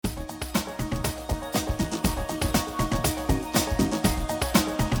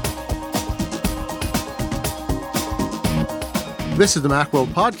This is the Macworld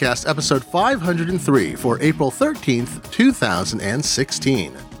Podcast, episode 503 for April 13th,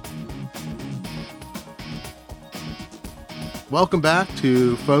 2016. Welcome back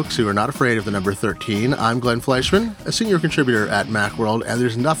to folks who are not afraid of the number 13. I'm Glenn Fleischman, a senior contributor at Macworld, and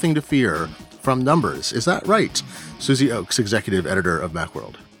there's nothing to fear from numbers. Is that right? Susie Oakes, executive editor of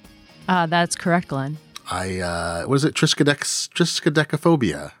Macworld. That's correct, Glenn. What is it?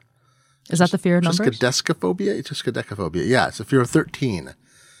 Triskaidekaphobia. Is that the fear of numbers? Triskaidekaphobia. Yeah, it's the fear of 13.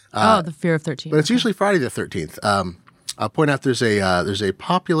 The fear of 13. But it's usually Friday the 13th. I'll point out there's a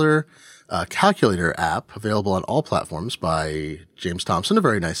popular calculator app available on all platforms by James Thompson, a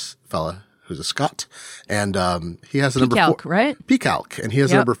very nice fella who's a Scot. And he has the number... PCalc, right? PCalc. And he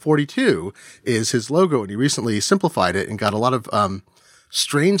has the number 42 is his logo. And he recently simplified it and got a lot of...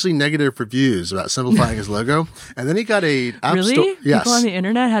 strangely negative reviews about simplifying his logo. And then he got a app really? store. Yes. People on the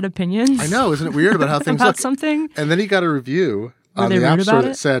internet had opinions? I know. Isn't it weird about how things about look? Something? And then he got a review on the app store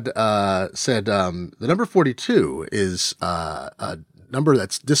that said the number 42 is a number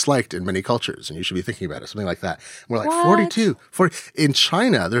that's disliked in many cultures, and you should be thinking about it, something like that. And we're like, what? 42. In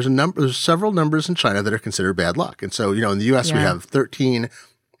China, there's several numbers in China that are considered bad luck. And so, in the U.S. we have 13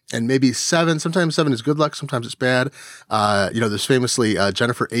 and maybe 7. Sometimes 7 is good luck. Sometimes it's bad. There's famously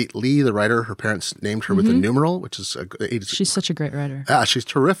Jennifer 8 Lee, the writer. Her parents named her with a numeral, which is 8. She's such a great writer. She's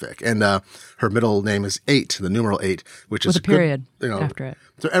terrific. And her middle name is 8, the numeral 8, which with is a period good, after it.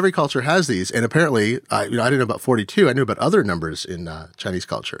 So every culture has these. And apparently, I didn't know about 42. I knew about other numbers in Chinese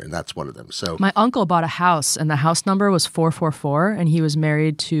culture, and that's one of them. So my uncle bought a house, and the house number was 444, and he was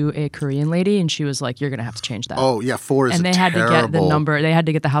married to a Korean lady, and she was like, "You're going to have to change that." Oh, yeah, 4 is and they terrible. had to get the number. They had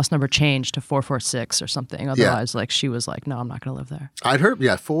to get the house number changed to 446 or something. Otherwise, she was like, "No, I'm not going to live there." I'd heard,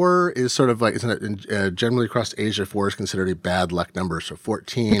 4 is sort of like, isn't it? Generally across Asia, 4 is considered a bad luck number. So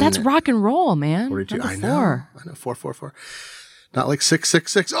 14. But that's rock and roll, man. 42. Number I 4. know. 444. Not like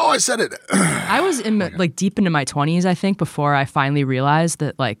 666. Oh, I said it. I was deep into my 20s, I think, before I finally realized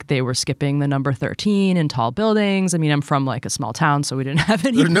that they were skipping the number 13 in tall buildings. I mean, I'm from a small town, so we didn't have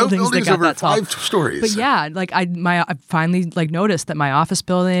any buildings that got over that tall. 5 stories. But yeah, I finally noticed that my office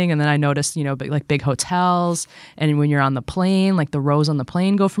building, and then I noticed big hotels, and when you're on the plane, the rows on the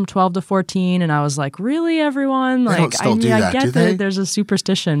plane go from 12 to 14, and I was like, really, everyone? They don't still do that, I get do they? that there's a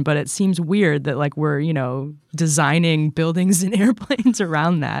superstition, but it seems weird that we're designing buildings and airplanes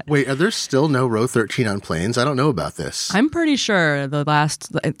around that. Wait, are there still no row 13 on planes? I don't know about this. I'm pretty sure the last,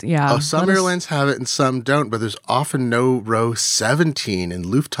 Oh, some airlines have it and some don't, but there's often no row 17 in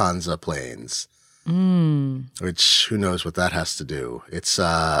Lufthansa planes. Which, who knows what that has to do. It's,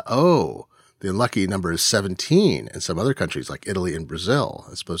 the unlucky number is 17 in some other countries like Italy and Brazil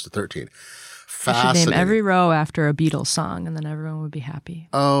as opposed to 13. I should name every row after a Beatles song, and then everyone would be happy.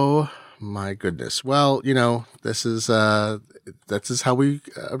 Oh, my goodness. Well, this is how we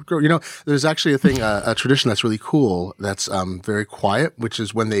grow. There's actually a tradition that's really cool that's very quiet, which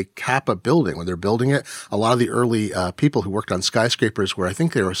is when they cap a building, when they're building it. A lot of the early people who worked on skyscrapers were, I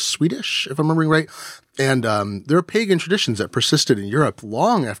think they were Swedish, if I'm remembering right. And there are pagan traditions that persisted in Europe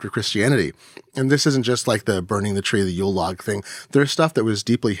long after Christianity. And this isn't just like the burning the tree, the Yule log thing. There's stuff that was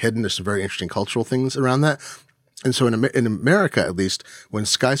deeply hidden. There's some very interesting cultural things around that. And so in America, at least, when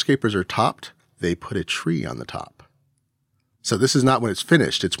skyscrapers are topped, they put a tree on the top. So this is not when it's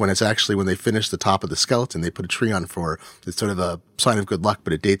finished. It's when they finish the top of the skeleton, they put a tree on it's sort of a sign of good luck,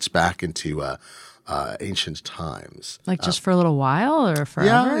 but it dates back into ancient times. Just for a little while or forever?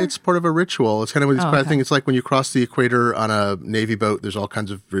 Yeah, it's part of a ritual. It's kind of I think it's like when you cross the equator on a Navy boat, there's all kinds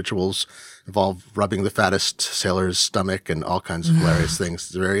of rituals involve rubbing the fattest sailor's stomach and all kinds of hilarious things.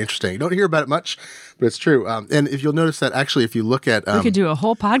 It's very interesting. You don't hear about it much, but it's true. And if you'll notice that actually, if you look at... we could do a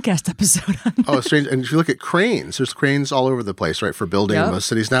whole podcast episode on that. Oh, it's strange. And if you look at cranes, there's cranes all over the place, right, for building in most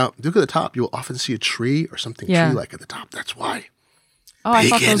cities. Now, look at the top. You'll often see a tree or something tree-like at the top. That's why. Oh, I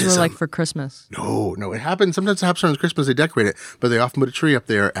thought those were for Christmas. No, it happens. Sometimes it happens around Christmas. They decorate it, but they often put a tree up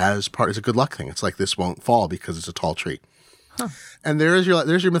there as a good luck thing. It's like this won't fall because it's a tall tree. Huh. And there's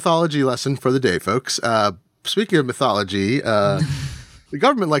your mythology lesson for the day, folks. Speaking of mythology, the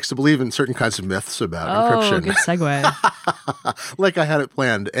government likes to believe in certain kinds of myths about encryption. Oh, good segue. Like I had it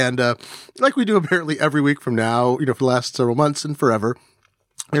planned. And like we do apparently every week from now, for the last several months and forever,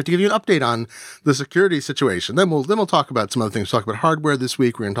 we have to give you an update on the security situation. Then we'll talk about some other things. We'll talk about hardware this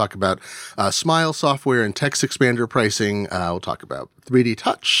week. We're going to talk about Smile software and text expander pricing. We'll talk about 3D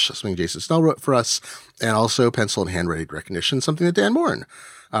Touch, something Jason Snell wrote for us, and also pencil and handwriting recognition, something that Dan Morin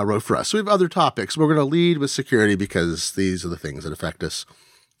wrote for us. So we have other topics. We're going to lead with security because these are the things that affect us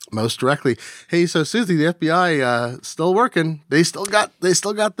most directly. Hey, so Susie, the FBI still working. They still got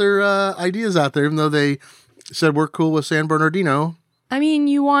their ideas out there, even though they Said we're cool with San Bernardino. I mean,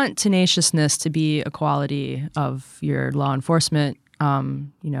 you want tenaciousness to be a quality of your law enforcement,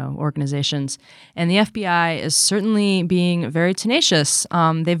 organizations. And the FBI is certainly being very tenacious.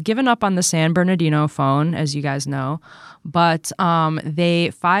 They've given up on the San Bernardino phone, as you guys know, but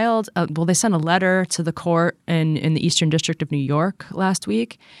they sent a letter to the court in the Eastern District of New York last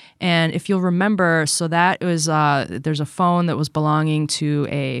week. And if you'll remember, so that was there's a phone that was belonging to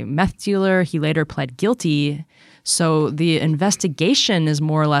a meth dealer. He later pled guilty. So the investigation is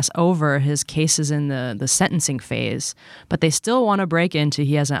more or less over. His case is in the sentencing phase, but they still want to break into.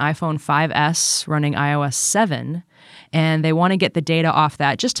 He has an iPhone 5S running iOS 7, and they want to get the data off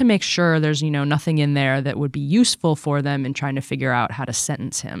that just to make sure there's nothing in there that would be useful for them in trying to figure out how to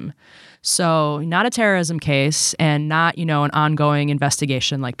sentence him. So not a terrorism case and not, an ongoing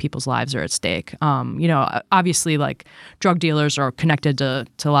investigation like people's lives are at stake. Obviously, like drug dealers are connected to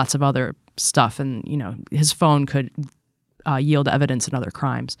lots of other stuff, and his phone could yield evidence in other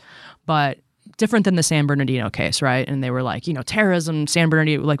crimes, but different than the San Bernardino case, right? And they were like, terrorism, San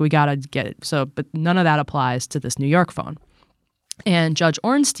Bernardino, like we gotta get it. So, but none of that applies to this New York phone. And Judge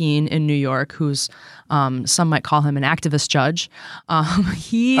Ornstein in New York, who's some might call him an activist judge,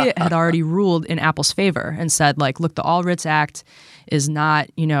 he had already ruled in Apple's favor and said, like, look, the All Writs Act is not,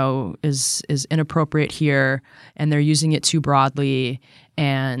 is inappropriate here, and they're using it too broadly,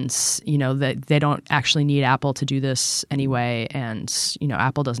 and that they don't actually need Apple to do this anyway, and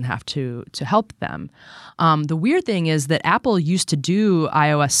Apple doesn't have to help them. The weird thing is that Apple used to do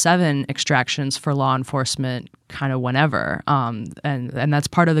iOS 7 extractions for law enforcement kind of whenever, and that's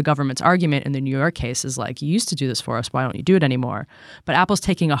part of the government's argument in the New York case is like, you used to do this for us, why don't you do it anymore? But Apple's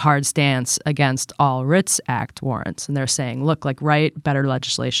taking a hard stance against All Writs Act warrants, and they're saying, look, like write better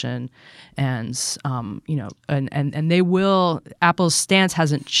legislation, and and they will. Apple's stance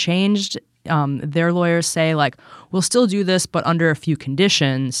hasn't changed. Their lawyers say, like, we'll still do this, but under a few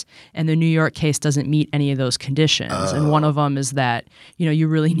conditions. And the New York case doesn't meet any of those conditions. And one of them is that, you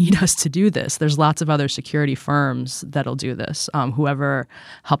really need us to do this. There's lots of other security firms that'll do this. Whoever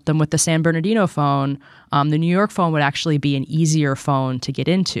helped them with the San Bernardino phone, the New York phone would actually be an easier phone to get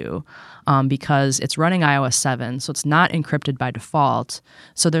into because it's running iOS 7, so it's not encrypted by default.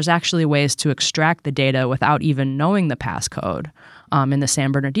 So there's actually ways to extract the data without even knowing the passcode. In the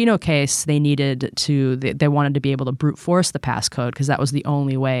San Bernardino case, they wanted to be able to brute force the passcode because that was the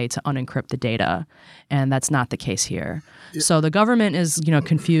only way to unencrypt the data, and that's not the case here. Yeah. So the government is,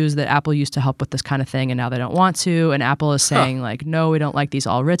 confused that Apple used to help with this kind of thing, and now they don't want to. And Apple is saying, like, no, we don't like these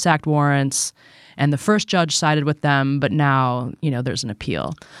All Writs Act warrants. And the first judge sided with them, but now, there's an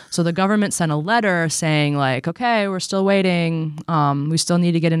appeal. So the government sent a letter saying, like, okay, we're still waiting. We still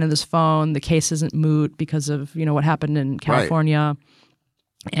need to get into this phone. The case isn't moot because of, what happened in California.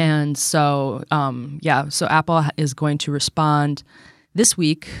 Right. And so, so Apple is going to respond this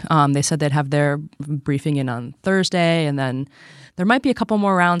week. They said they'd have their briefing in on Thursday, and then there might be a couple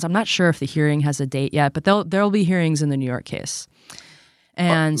more rounds. I'm not sure if the hearing has a date yet, but there'll be hearings in the New York case.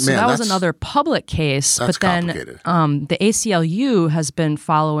 And so that was another public case. But then the ACLU has been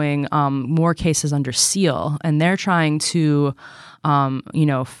following more cases under seal, and they're trying to,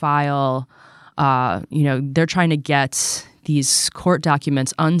 file, they're trying to get these court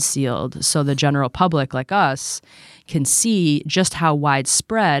documents unsealed so the general public like us can see just how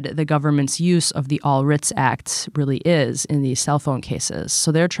widespread the government's use of the All Writs Act really is in these cell phone cases.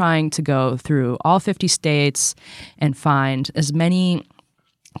 So they're trying to go through all 50 states and find as many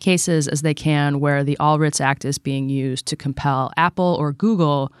cases as they can where the All Writs Act is being used to compel Apple or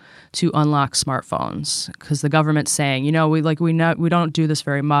Google to unlock smartphones, because the government's saying, we don't do this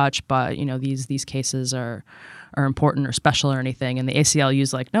very much, but these cases are important or special or anything, and the ACLU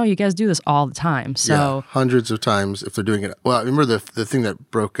is like, no, you guys do this all the time. So yeah, hundreds of times if they're doing it. Well, I remember the thing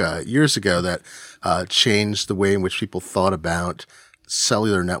that broke years ago that changed the way in which people thought about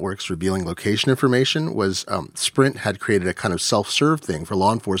cellular networks revealing location information was Sprint had created a kind of self-serve thing for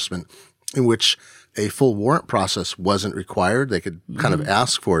law enforcement in which a full warrant process wasn't required. They could kind of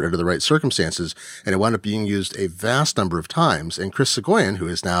ask for it under the right circumstances, and it wound up being used a vast number of times. And Chris Soghoian, who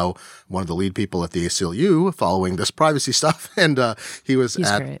is now one of the lead people at the ACLU following this privacy stuff, and he was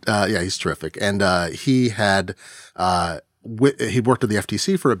he's terrific. And he had he worked at the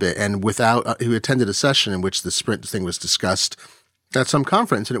FTC for a bit, and he attended a session in which the Sprint thing was discussed at some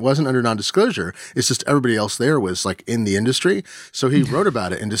conference, and it wasn't under non-disclosure. It's just everybody else there was like in the industry. So he wrote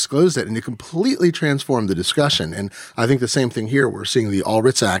about it and disclosed it, and it completely transformed the discussion. And I think the same thing here. We're seeing the All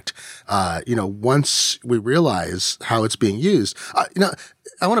Writs Act, once we realize how it's being used.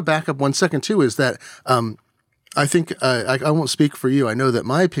 I want to back up 1 second too, is that, I think I won't speak for you. I know that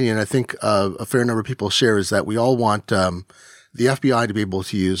my opinion, I think a fair number of people share, is that we all want the FBI to be able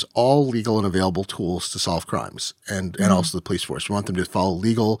to use all legal and available tools to solve crimes, and also the police force. We want them to follow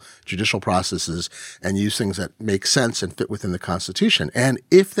legal judicial processes and use things that make sense and fit within the Constitution. And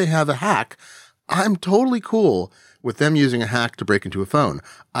if they have a hack, I'm totally cool with them using a hack to break into a phone.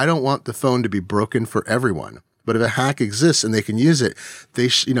 I don't want the phone to be broken for everyone. But if a hack exists and they can use it,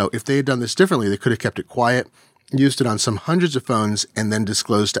 if they had done this differently, they could have kept it quiet, used it on some hundreds of phones, and then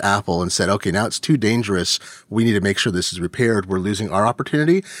disclosed to Apple and said, okay, now it's too dangerous. We need to make sure this is repaired. We're losing our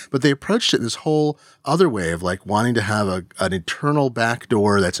opportunity. But they approached it this whole other way of like wanting to have an internal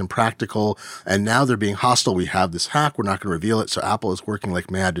backdoor that's impractical. And now they're being hostile. We have this hack. We're not going to reveal it. So Apple is working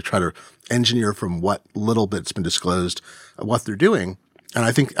like mad to try to engineer from what little bit's been disclosed what they're doing. And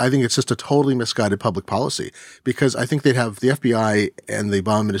I think it's just a totally misguided public policy, because I think the FBI and the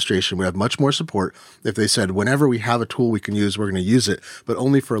Obama administration would have much more support if they said, whenever we have a tool we can use, we're going to use it, but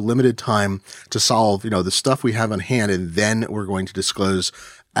only for a limited time to solve, the stuff we have on hand. And then we're going to disclose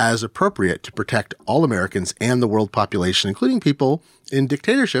as appropriate to protect all Americans and the world population, including people in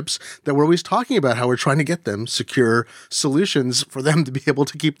dictatorships that we're always talking about how we're trying to get them secure solutions for them to be able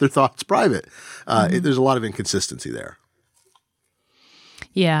to keep their thoughts private. There's a lot of inconsistency there.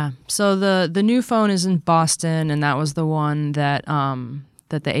 Yeah. So the new phone is in Boston, and that was the one that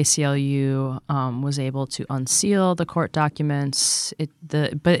that the ACLU was able to unseal the court documents.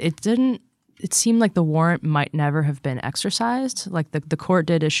 But it didn't. It seemed like the warrant might never have been exercised. Like the court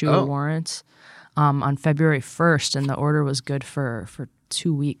did issue a warrant on February 1st, and the order was good for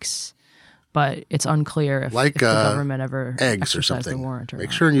 2 weeks. But it's unclear if the government ever eggs or exercised something. The warrant or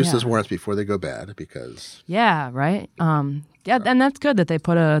Make not. sure and use those warrants before they go bad, because right. And that's good that they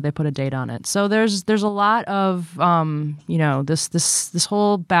put a date on it. So there's a lot of this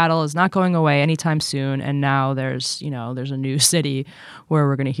whole battle is not going away anytime soon. And now there's a new city where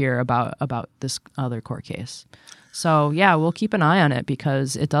we're going to hear about this other court case. So yeah, we'll keep an eye on it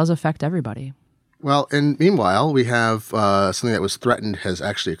because it does affect everybody. Well, and meanwhile, we have something that was threatened has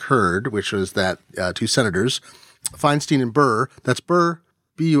actually occurred, which was that two senators, Feinstein and Burr, that's Burr,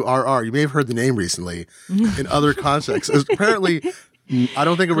 B-U-R-R. You may have heard the name recently in other contexts. Apparently, I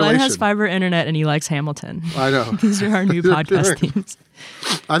don't think a relation. Glenn has fiber internet and he likes Hamilton. I know. These are our new podcast themes.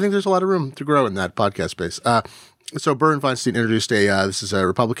 I think there's a lot of room to grow in that podcast space. So Burr and Feinstein introduced this is a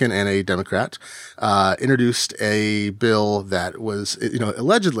Republican and a Democrat, introduced a bill that was,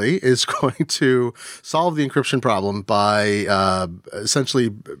 allegedly is going to solve the encryption problem by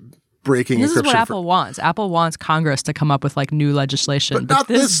essentially breaking encryption. This is what Apple wants. Apple wants Congress to come up with like new legislation. But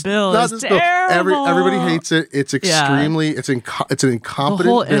this bill is terrible. Everybody hates it. It's extremely, it's an incompetent The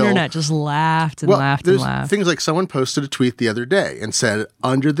whole bill. internet just laughed and laughed and laughed. Things like someone posted a tweet the other day and said,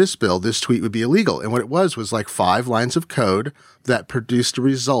 under this bill, this tweet would be illegal. And what it was like 5 lines of code that produced a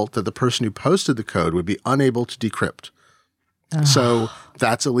result that the person who posted the code would be unable to decrypt. So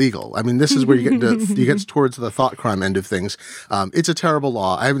that's illegal. I mean, this is where you get towards the thought crime end of things. It's a terrible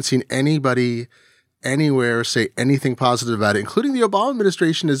law. I haven't seen anybody anywhere say anything positive about it, including the Obama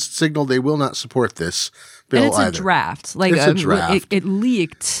administration has signaled they will not support this bill either. And it's a draft. Like it's a draft. It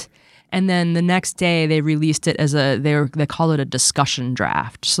leaked. And then the next day they released it as they call it a discussion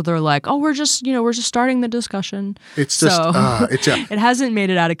draft. So they're like, oh, we're just starting the discussion. It's just, it hasn't made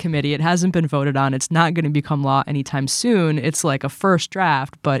it out of committee. It hasn't been voted on. It's not going to become law anytime soon. It's like a first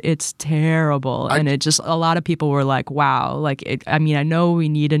draft, but it's terrible. And a lot of people were like, wow, I know we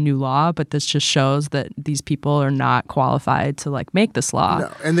need a new law, but this just shows that these people are not qualified to like make this law.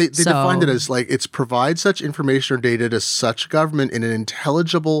 No. And they defined it as like, it's provide such information or data to such government in an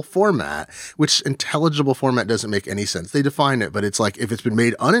intelligible format. Which intelligible format doesn't make any sense. They define it, but it's like if it's been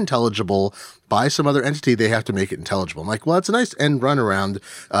made unintelligible by some other entity, they have to make it intelligible. I'm like, well, it's a nice end run around,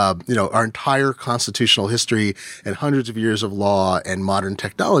 our entire constitutional history and hundreds of years of law and modern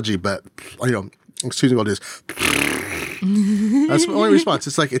technology. But, excuse me, what it is. That's my only response.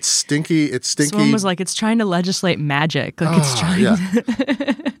 It's like, it's stinky. It's stinky. Someone was like, it's trying to legislate magic. Like it's trying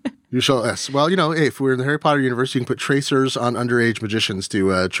to... You shall ask. Well, hey, if we're in the Harry Potter universe, you can put tracers on underage magicians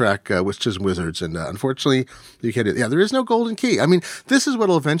to track witches and wizards. And unfortunately, you can't do it. Yeah, there is no golden key. I mean, this is what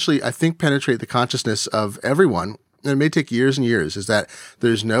will eventually, I think, penetrate the consciousness of everyone. And it may take years and years, is that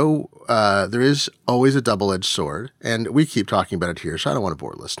there is always a double-edged sword. And we keep talking about it here, so I don't want to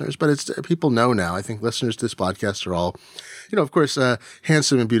bore listeners. But people know now. I think listeners to this podcast are all, of course,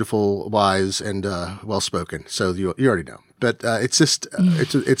 handsome and beautiful, wise, and well-spoken. So you already know. But it's just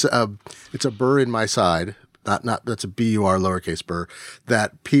it's a burr in my side. Not that's a B-U-R lowercase burr.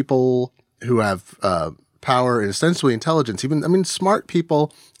 That people who have power and ostensibly intelligence, smart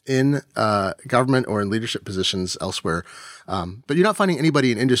people in government or in leadership positions elsewhere. But you're not finding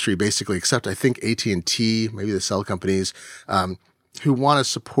anybody in industry, basically, except I think AT&T, maybe the cell companies, who want to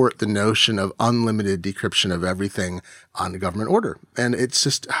support the notion of unlimited decryption of everything on the government order. And it's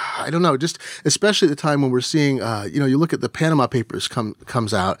just, I don't know, just especially at the time when we're seeing, you look at the Panama Papers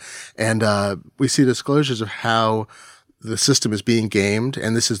comes out, and we see disclosures of how the system is being gamed.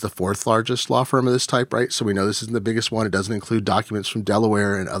 And this is the fourth largest law firm of this type, right? So we know this isn't the biggest one. It doesn't include documents from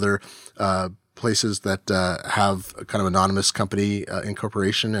Delaware and other places that have a kind of anonymous company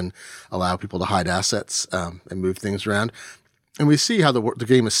incorporation and allow people to hide assets and move things around. And we see how the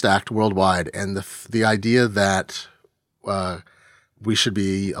game is stacked worldwide, and the idea that we should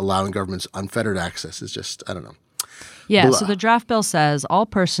be allowing governments unfettered access is just, I don't know. Yeah, Blah. so the draft bill says all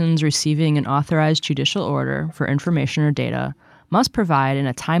persons receiving an authorized judicial order for information or data must provide in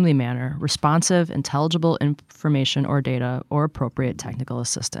a timely manner responsive, intelligible information or data or appropriate technical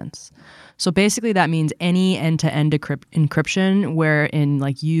assistance. So basically that means any end-to-end encryption wherein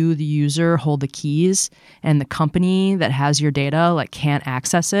like you, the user, hold the keys and the company that has your data like can't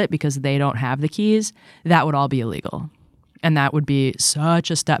access it because they don't have the keys, that would all be illegal. And that would be such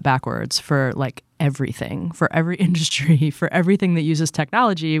a step backwards for like everything, for every industry, for everything that uses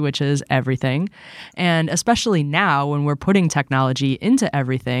technology, which is everything. And especially now when we're putting technology into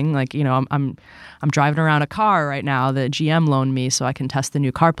everything, like, I'm driving around a car right now that GM loaned me so I can test the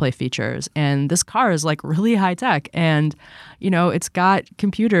new CarPlay features. And this car is like really high tech, and, it's got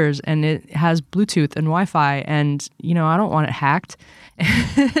computers and it has Bluetooth and Wi-Fi, and, I don't want it hacked.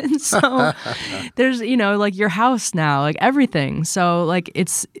 And so there's, like your house now, like everything. So like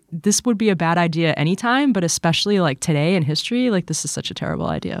this would be a bad idea anytime, but especially like today in history, like this is such a terrible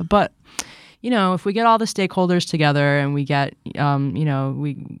idea. But, if we get all the stakeholders together and we get,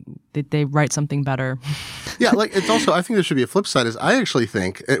 they write something better. Yeah, like it's also, I think there should be a flip side is I actually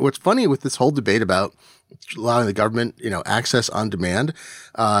think what's funny with this whole debate about allowing the government, access on demand,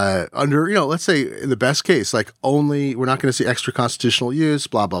 under, let's say in the best case, like only, we're not going to see extra constitutional use,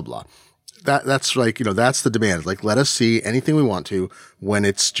 blah, blah, blah. That's like, that's the demand. Like, let us see anything we want to when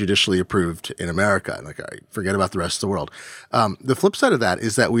it's judicially approved in America. Like, I forget about the rest of the world. The flip side of that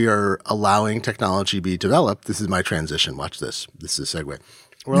is that we are allowing technology to be developed. This is my transition. Watch this. This is a segue.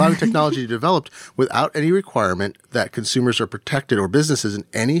 We're allowing technology to be developed without any requirement that consumers are protected or businesses in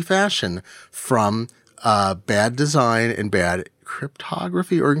any fashion from bad design and bad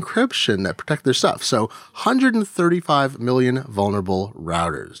cryptography or encryption that protect their stuff. So 135 million vulnerable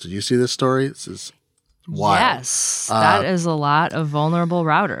routers. Did you see this story? This is wild. Yes, that is a lot of vulnerable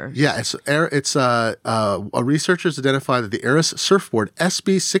routers. Yeah, it's researchers identified that the Eris surfboard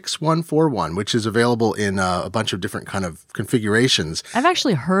SB6141, which is available in a bunch of different kind of configurations. I've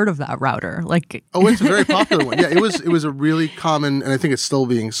actually heard of that router. It's a very popular one. Yeah, it was a really common, and I think it's still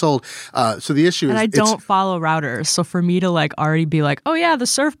being sold. So the issue is, I don't follow routers, so for me to already be like, oh yeah, the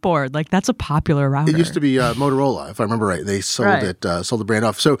surfboard, that's a popular router. It used to be Motorola, if I remember right. They sold it, sold the brand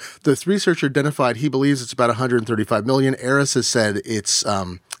off. So the researcher identified he believes it's about 135 million. Eris has said it's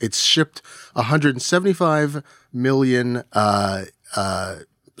shipped 175 million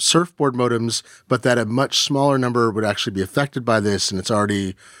surfboard modems, but that a much smaller number would actually be affected by this, and it's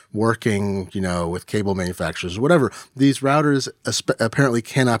already working, with cable manufacturers or whatever. These routers apparently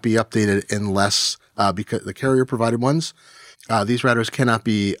cannot be updated unless because the carrier provided ones. These routers cannot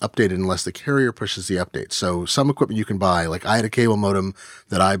be updated unless the carrier pushes the update. So some equipment you can buy, like I had a cable modem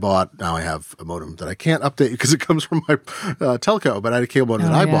that I bought. Now I have a modem that I can't update because it comes from my telco, but I had a cable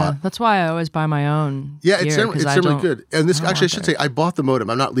modem that I bought. That's why I always buy my own. Yeah, it's generally good. And this actually, I should say, I bought the modem.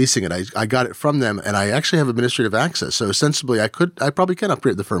 I'm not leasing it. I got it from them, and I actually have administrative access. So ostensibly, I probably can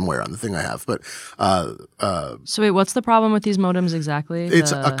upgrade the firmware on the thing I have. But so wait, what's the problem with these modems exactly?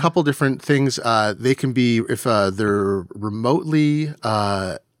 It's a couple different things. They can be, if they're remotely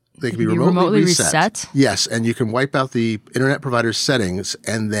reset. Yes, and you can wipe out the internet provider's settings,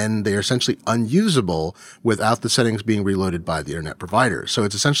 and then they are essentially unusable without the settings being reloaded by the internet provider. So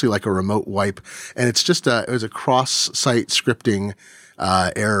it's essentially like a remote wipe, and it's just it was a cross-site scripting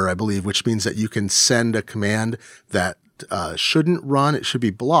error, I believe, which means that you can send a command that shouldn't run. It should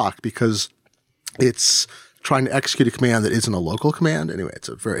be blocked because it's trying to execute a command that isn't a local command. Anyway, it's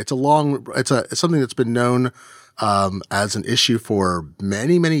something that's been known as an issue for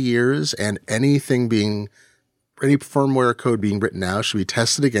many, many years, and any firmware code being written now should be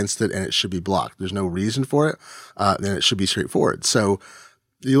tested against it, and it should be blocked. There's no reason for it. Then it should be straightforward. So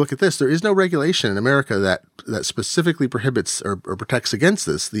you look at this, there is no regulation in America that specifically prohibits or protects against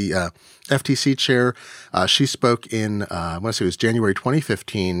this. The FTC chair, she spoke in, I want to say it was January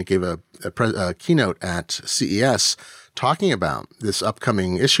 2015, gave a keynote at CES talking about this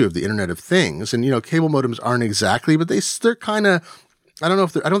upcoming issue of the Internet of Things. And, cable modems aren't exactly, but they're kind of, I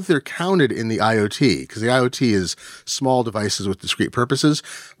don't think they're counted in the IoT, because the IoT is small devices with discrete purposes.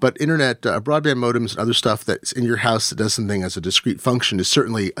 But internet, broadband modems and other stuff that's in your house that does something as a discrete function is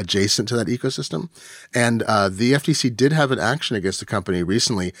certainly adjacent to that ecosystem. And the FTC did have an action against the company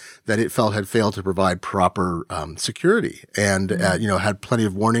recently that it felt had failed to provide proper security, and had plenty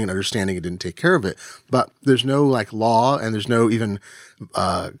of warning and understanding it didn't take care of it. But there's no law, and there's no even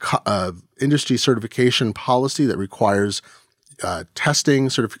industry certification policy that requires testing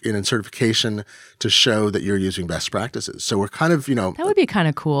and certification to show that you're using best practices. So we're kind of, That would be kind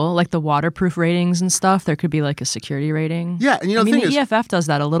of cool. Like the waterproof ratings and stuff, there could be like a security rating. Yeah. And the EFF does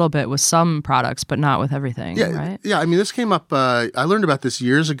that a little bit with some products, but not with everything, right? Yeah. I mean, this came up, I learned about this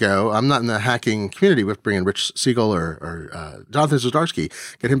years ago. I'm not in the hacking community. We have to bring in Rich Siegel or Jonathan Zdarsky,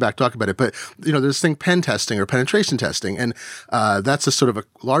 get him back to talk about it. But, there's this thing, pen testing or penetration testing. And that's a sort of a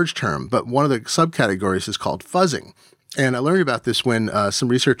large term. But one of the subcategories is called fuzzing. And I learned about this when some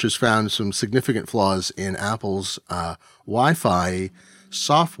researchers found some significant flaws in Apple's Wi-Fi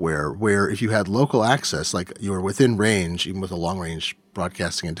software, where if you had local access, like you were within range, even with a long-range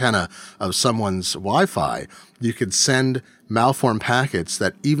broadcasting antenna of someone's Wi-Fi, you could send malformed packets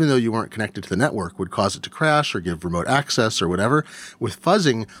that, even though you weren't connected to the network, would cause it to crash or give remote access or whatever. With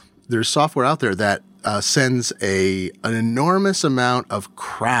fuzzing, there's software out there that sends an enormous amount of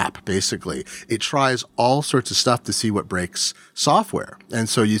crap, basically. It tries all sorts of stuff to see what breaks software. And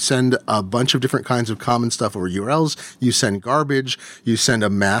so you send a bunch of different kinds of common stuff over URLs. You send garbage. You send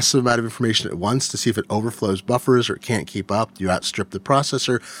a massive amount of information at once to see if it overflows buffers or it can't keep up. You outstrip the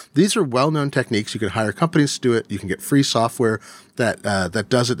processor. These are well-known techniques. You can hire companies to do it. You can get free software that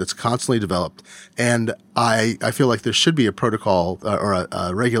does it, that's constantly developed. And I feel like there should be a protocol or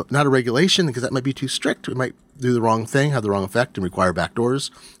not a regulation, because that might be too strict. It might do the wrong thing, have the wrong effect, and require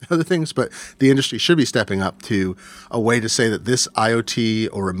backdoors and other things. But the industry should be stepping up to a way to say that this IoT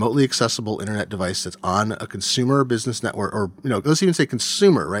or remotely accessible internet device that's on a consumer business network, or, let's even say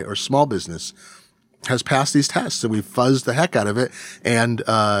consumer, right, or small business, has passed these tests, and we've fuzzed the heck out of it, and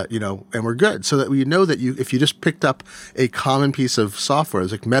and we're good. So that we know that if you just picked up a common piece of software,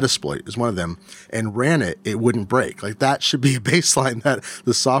 like Metasploit is one of them, and ran it, it wouldn't break. Like, that should be a baseline, that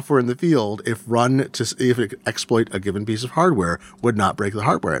the software in the field, if it could exploit a given piece of hardware, would not break the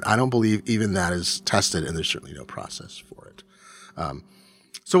hardware. And I don't believe even that is tested, and there's certainly no process for it.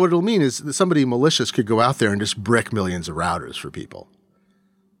 So what it'll mean is that somebody malicious could go out there and just brick millions of routers for people.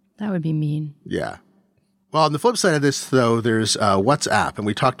 That would be mean. Yeah. Well, on the flip side of this, though, there's WhatsApp, and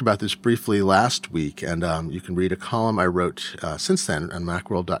we talked about this briefly last week, and you can read a column I wrote since then on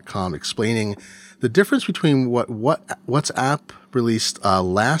Macworld.com explaining the difference between what WhatsApp released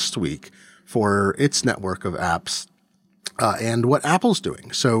last week for its network of apps and what Apple's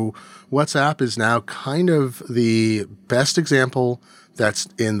doing. So WhatsApp is now kind of the best example that's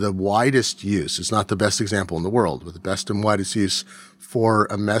in the widest use. It's not the best example in the world, but the best and widest use for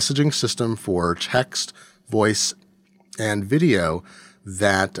a messaging system for text, voice, and video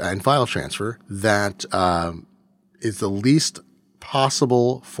and file transfer that is the least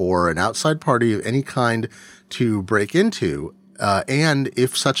possible for an outside party of any kind to break into. And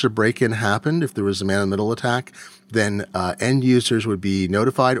if such a break-in happened, if there was a man-in-the-middle attack, then end users would be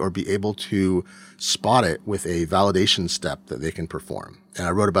notified or be able to spot it with a validation step that they can perform. And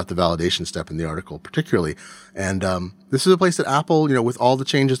I wrote about the validation step in the article particularly. And this is a place that Apple, with all the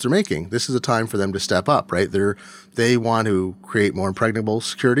changes they're making, this is a time for them to step up, right? They want to create more impregnable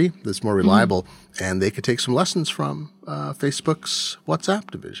security that's more reliable, and they could take some lessons from Facebook's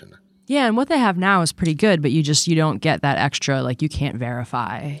WhatsApp division. Yeah, and what they have now is pretty good, but you don't get that extra, you can't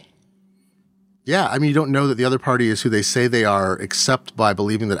verify. Yeah, I mean, you don't know that the other party is who they say they are, except by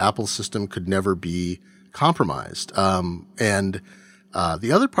believing that Apple's system could never be compromised. And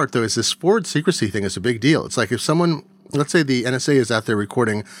the other part, though, is this forward secrecy thing is a big deal. It's like if someone, let's say the NSA is out there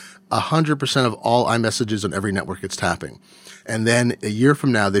recording 100% of all iMessages on every network it's tapping, and then a year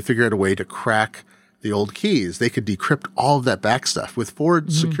from now they figure out a way to crack the old keys, they could decrypt all of that back stuff. With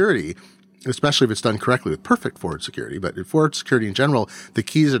forward security, especially if it's done correctly with perfect forward security, but in forward security in general, the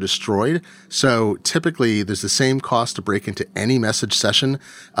keys are destroyed. So typically there's the same cost to break into any message session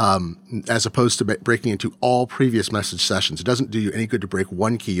as opposed to breaking into all previous message sessions. It doesn't do you any good to break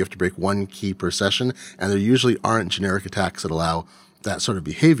one key. You have to break one key per session, and there usually aren't generic attacks that allow that sort of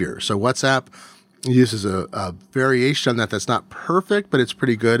behavior. So WhatsApp uses a variation on that's not perfect, but it's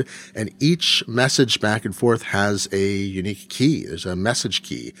pretty good. And each message back and forth has a unique key. There's a message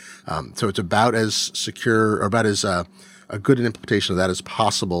key. So it's about as secure, or about as a good an implementation of that as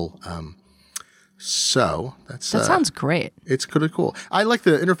possible. So that sounds great. It's pretty cool. I like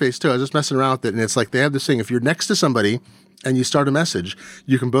the interface too. I was just messing around with it, and it's like they have this thing. If you're next to somebody and you start a message,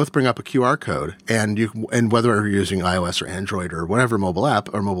 you can both bring up a QR code, and whether you're using iOS or Android or whatever mobile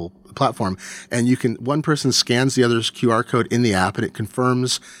app or mobile platform, and one person scans the other's QR code in the app, and it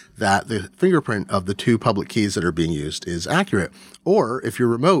confirms that the fingerprint of the two public keys that are being used is accurate. Or if you're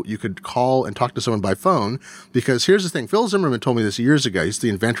remote, you could call and talk to someone by phone, because here's the thing. Phil Zimmerman told me this years ago. He's the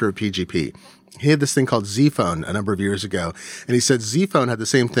inventor of PGP. He had this thing called Z-Phone a number of years ago, and he said Z-Phone had the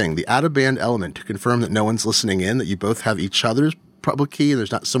same thing, the out-of-band element to confirm that no one's listening in, that you both have each other's public key, and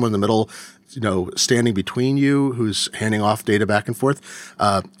there's not someone in the middle, standing between you who's handing off data back and forth.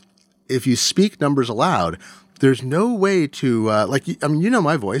 If you speak numbers aloud, there's no way to,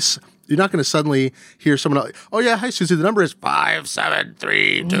 my voice. You're not going to suddenly hear someone else, oh, yeah, hi, Susie, the number is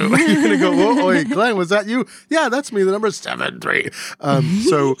 5732. You're going to go, oh, wait, Glenn, was that you? Yeah, that's me. The number is 73.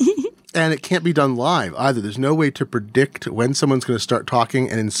 And it can't be done live either. There's no way to predict when someone's going to start talking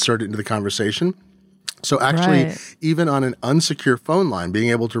and insert it into the conversation. So actually, even on an unsecure phone line, being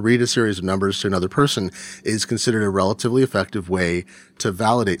able to read a series of numbers to another person is considered a relatively effective way to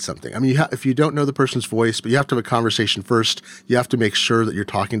validate something. I mean, if you don't know the person's voice, but you have to have a conversation first, you have to make sure that you're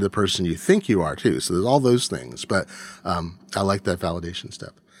talking to the person you think you are too. So there's all those things. But I like that validation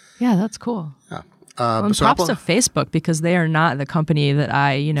step. Yeah, that's cool. Yeah. Props to Facebook, because they are not the company that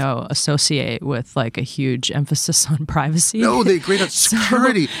I, associate with like a huge emphasis on privacy. No, they agree on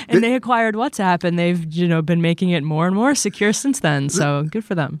security. They acquired WhatsApp, and they've, been making it more and more secure since then. So good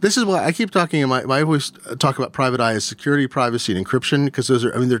for them. This is why I keep talking, I always talk about private eye as security, privacy, and encryption, because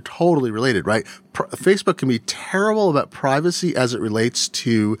they're totally related, right? Facebook can be terrible about privacy as it relates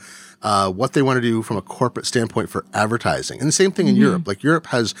to what they want to do from a corporate standpoint for advertising. And the same thing in Europe. Like Europe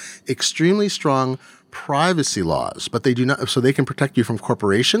has extremely strong privacy laws, but they do not, so they can protect you from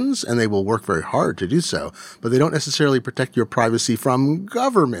corporations, and they will work very hard to do so, but they don't necessarily protect your privacy from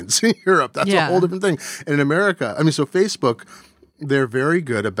governments in Europe. That's a whole different thing. And in America, so Facebook, they're very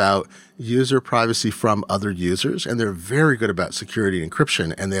good about user privacy from other users, and they're very good about security and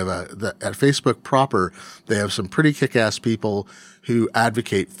encryption. And they have at Facebook proper, they have some pretty kick-ass people who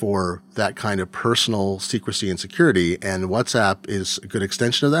advocate for that kind of personal secrecy and security. And WhatsApp is a good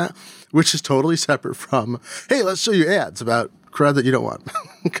extension of that, which is totally separate from, hey, let's show you ads about crud that you don't want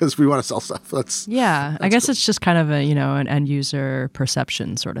because we want to sell stuff. I guess cool. It's just kind of an end user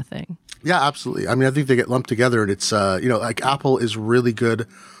perception sort of thing. Yeah, absolutely. I think they get lumped together, and it's, like Apple is really good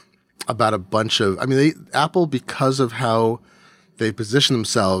about a bunch of, Apple, because of how they position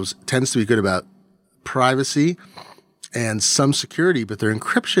themselves, tends to be good about privacy and some security, but their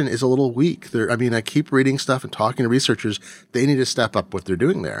encryption is a little weak. I keep reading stuff and talking to researchers. They need to step up what they're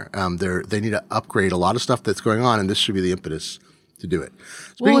doing there. They need to upgrade a lot of stuff that's going on, and this should be the impetus to do it.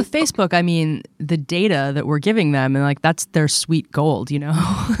 Well, with Facebook, the data that we're giving them, and that's their sweet gold, So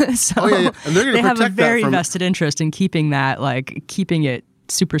and they're going to have a very vested interest in keeping that, keeping it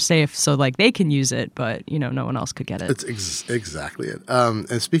super safe, so they can use it, but no one else could get it. That's exactly it.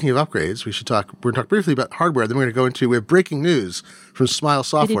 And speaking of upgrades, we're going to talk briefly about hardware. Then we're going to we have breaking news from Smile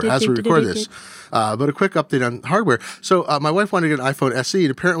Software as we record this. But a quick update on hardware. So my wife wanted to get an iPhone SE,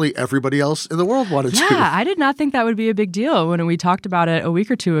 and apparently everybody else in the world wanted to. Yeah, I did not think that would be a big deal when we talked about it a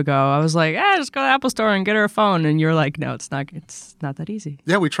week or two ago. I was like, just go to the Apple Store and get her a phone, and you're like, no, it's not that easy.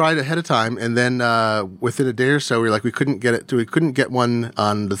 Yeah, we tried ahead of time, and then within a day or so, we were like, we couldn't get one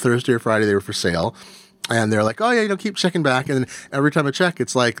on the Thursday or Friday. They were for sale, and they're like, oh yeah, keep checking back, and then every time I check,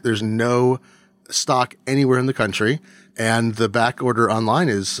 it's like there's no stock anywhere in the country. And the back order online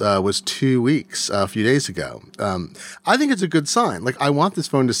was 2 weeks a few days ago. I think it's a good sign. I want this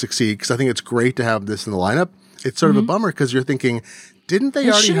phone to succeed because I think it's great to have this in the lineup. It's sort of a bummer because you're thinking, didn't they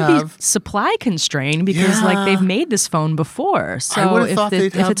already have be supply constrained because they've made this phone before? So if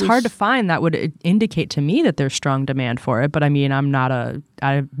it's hard to find, that would indicate to me that there's strong demand for it. But I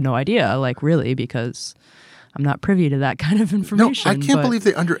have no idea, really, because I'm not privy to that kind of information. No, I can't believe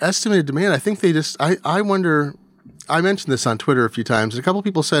they underestimated demand. I think they just. I wonder. I mentioned this on Twitter a few times, and a couple of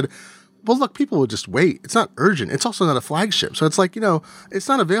people said, well, look, people will just wait. It's not urgent. It's also not a flagship. So it's it's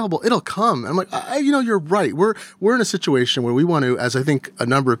not available. It'll come. I'm like, you're right. We're in a situation where we want to, as I think a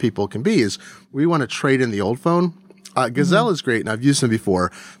number of people can be, is we want to trade in the old phone. Gazelle is great, and I've used them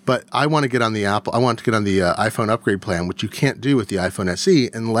before, but I want to get on the iPhone upgrade plan, which you can't do with the iPhone SE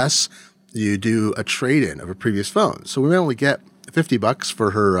unless you do a trade-in of a previous phone. So we may only get $50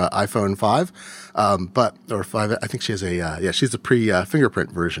 for her iPhone 5, or 5. I think she has she's the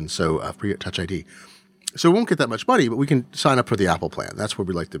pre-fingerprint version, so pre-Touch ID. So we won't get that much money, but we can sign up for the Apple plan. That's where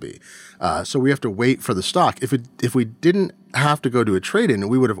we like to be. So we have to wait for the stock. If we didn't have to go to a trade-in,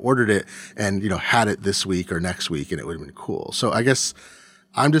 we would have ordered it and, had it this week or next week, and it would have been cool. So I guess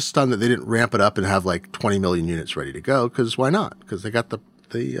I'm just stunned that they didn't ramp it up and have like 20 million units ready to go, because why not? Because they got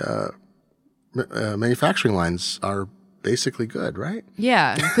the manufacturing lines are basically good, right?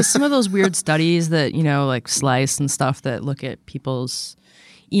 Yeah, because some of those weird studies that, like Slice and stuff that look at people's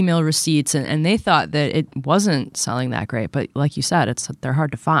email receipts, and they thought that it wasn't selling that great. But like you said, they're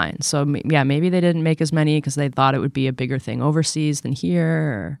hard to find. So yeah, maybe they didn't make as many because they thought it would be a bigger thing overseas than here,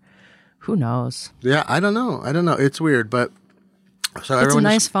 or who knows? Yeah, I don't know. It's weird, but so it's a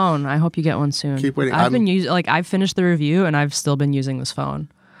nice phone. I hope you get one soon. Keep waiting. I've finished the review and I've still been using this phone.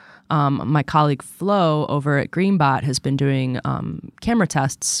 My colleague Flo over at Greenbot has been doing camera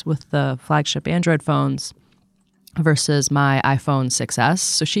tests with the flagship Android phones versus my iPhone 6S.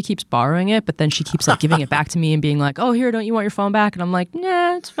 So she keeps borrowing it, but then she keeps giving it back to me and being like, "Oh, here, don't you want your phone back?" And I'm like,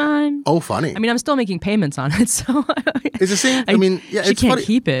 "Nah, it's fine." Oh, funny. I mean, I'm still making payments on it, so it's the same. She can't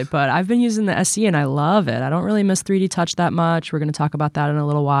keep it, but I've been using the SE and I love it. I don't really miss 3D Touch that much. We're going to talk about that in a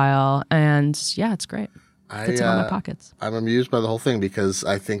little while, and yeah, it's great. Fits in all my pockets. I'm amused by the whole thing because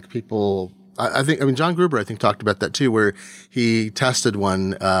I think people. I think John Gruber talked about that too, where he tested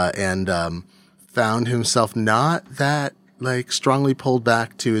one and found himself not that strongly pulled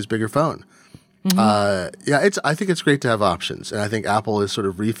back to his bigger phone. Mm-hmm. I think it's great to have options, and I think Apple is sort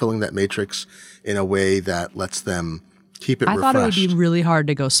of refilling that matrix in a way that lets them keep it refreshed. I thought it would be really hard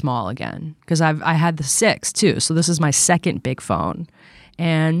to go small again because I had the 6 too, so this is my second big phone,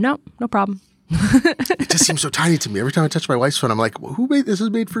 and no problem. It just seems so tiny to me. Every time I touch my wife's phone, I'm like, well, "Who made this? Is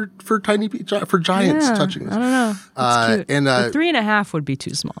made for giants touching this." I don't know. It's cute. And the 3.5 would be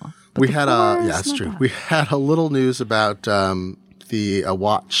too small. We had that's true. We had a little news about the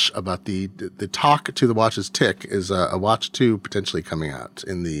watch, about the talk to the watch's tick is a Watch 2 potentially coming out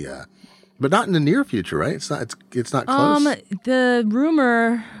in the. But not in the near future, right? It's not close. The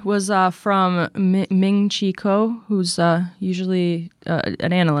rumor was from Ming-Chi Kuo, who's usually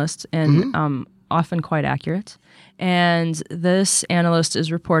an analyst and often quite accurate. And this analyst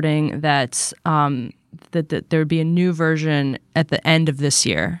is reporting that that there would be a new version at the end of this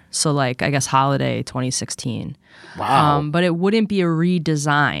year. So I guess holiday 2016. Wow. But it wouldn't be a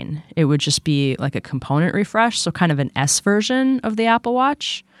redesign. It would just be like a component refresh. So kind of an S version of the Apple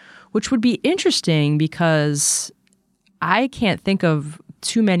Watch, which would be interesting because I can't think of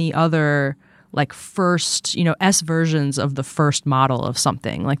too many other first, S versions of the first model of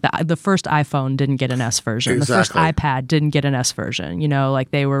something. Like the first iPhone didn't get an S version. Exactly. The first iPad didn't get an S version.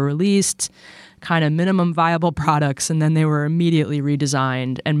 They were released kind of minimum viable products and then they were immediately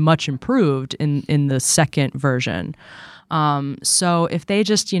redesigned and much improved in the second version. So if they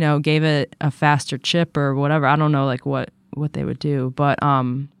just, gave it a faster chip or whatever, I don't know what they would do, but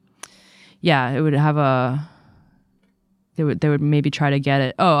yeah, it would have they would maybe try to get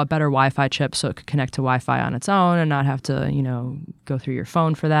it, a better Wi-Fi chip so it could connect to Wi-Fi on its own and not have to, go through your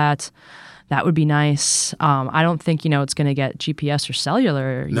phone for that. That would be nice. I don't think, it's going to get GPS or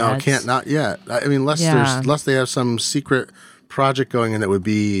cellular yet. No, it can't, not yet. I mean, unless they have some secret project going in that would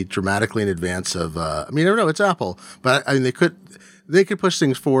be dramatically in advance of, I never know, it's Apple. But they could push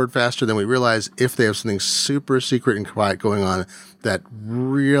things forward faster than we realize if they have something super secret and quiet going on that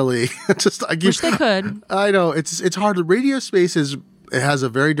really Wish they could. I know it's hard. The radio space it has a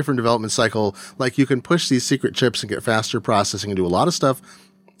very different development cycle. You can push these secret chips and get faster processing and do a lot of stuff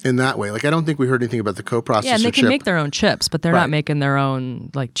in that way. I don't think we heard anything about the coprocessor chip. Yeah, and they can make their own chips, but they're not making their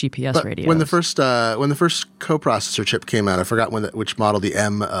own GPS radios. When the first coprocessor chip came out, I forgot which model, the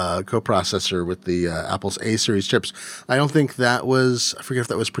M coprocessor with the Apple's A series chips. I don't think I forget if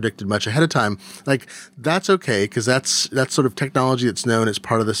that was predicted much ahead of time. That's okay because that's sort of technology that's known as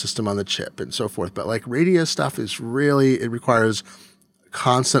part of the system on the chip and so forth. But radio stuff is really, it requires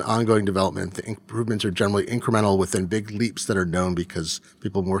constant ongoing development. The improvements are generally incremental within big leaps that are known because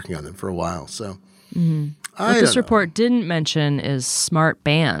people have been working on them for a while. So what this report didn't mention is smart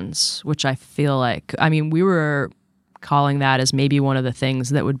bands, which I feel we were calling that as maybe one of the things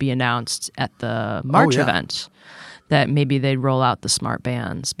that would be announced at the March event, that maybe they'd roll out the smart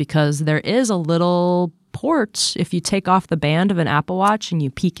bands, because there is a little port. If you take off the band of an Apple Watch and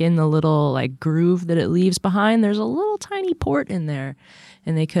you peek in the little groove that it leaves behind, there's a little tiny port in there,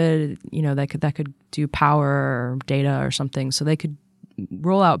 and they could, that could do power or data or something. So they could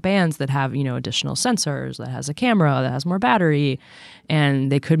roll out bands that have, additional sensors, that has a camera, that has more battery,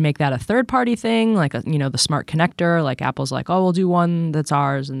 and they could make that a third-party thing, like the smart connector. Like Apple's like, oh, we'll do one that's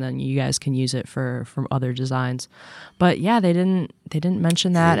ours, and then you guys can use it for other designs. But yeah, they didn't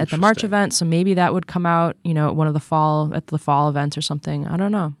mention that at the March event, so maybe that would come out, at the fall event or something. I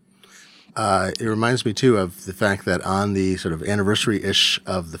don't know. It reminds me, too, of the fact that on the sort of anniversary-ish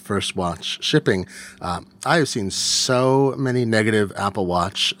of the first watch shipping, I have seen so many negative Apple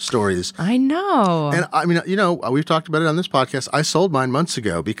Watch stories. I know. And I mean, we've talked about it on this podcast. I sold mine months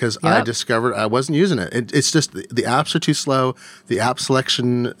ago because I discovered I wasn't using it. It's just the apps are too slow. The app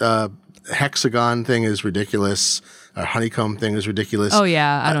selection hexagon thing is ridiculous. Our honeycomb thing is ridiculous. Oh,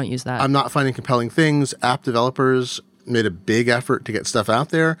 yeah. I don't use that. I'm not finding compelling things. App developers made a big effort to get stuff out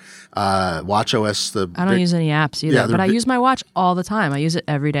there. WatchOS, I don't use any apps either, but I use my watch all the time. I use it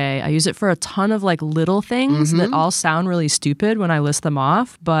every day. I use it for a ton of like little things that all sound really stupid when I list them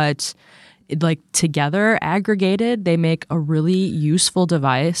off, but like together, aggregated, they make a really useful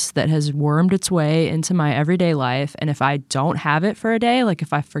device that has wormed its way into my everyday life. And if I don't have it for a day, like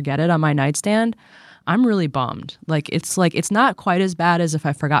if I forget it on my nightstand, I'm really bummed. It's not quite as bad as if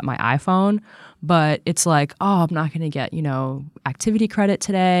I forgot my iPhone, but it's like, oh, I'm not going to get, activity credit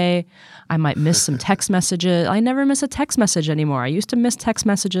today. I might miss some text messages. I never miss a text message anymore. I used to miss text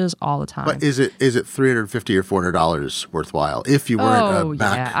messages all the time. But is it $350 or $400 worthwhile if you weren't a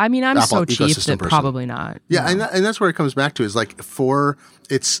Mac? Yeah. I mean, I'm Apple so cheap that person. Probably not. Yeah, and that's where it comes back to is like so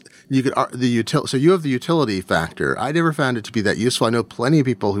you have the utility factor. I never found it to be that useful. I know plenty of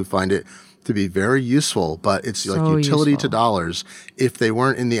people who find it to be very useful, but it's so like utility to dollars. If they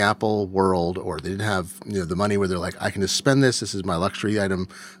weren't in the Apple world or they didn't have the money where they're like, I can just spend this. This is my luxury item.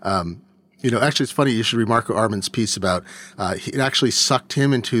 Actually, it's funny. You should read Marco Arman's piece about it actually sucked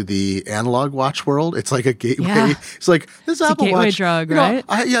him into the analog watch world. It's like a gateway. Yeah. It's like this Apple gateway Watch drug, right?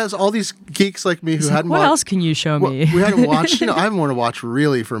 It's all these geeks like me who hadn't. What else can you show me? We hadn't watched. I haven't worn a watch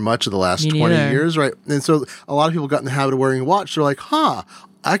really for much of the last 20 years, right? And so a lot of people got in the habit of wearing a watch. They're like,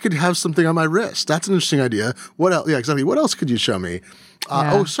 I could have something on my wrist. That's an interesting idea. What else? Yeah, exactly. What else could you show me?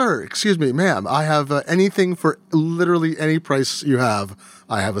 Oh, sir, excuse me, ma'am. I have anything for literally any price you have.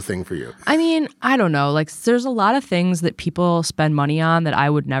 I have a thing for you. I mean, I don't know. Like, there's a lot of things that people spend money on that I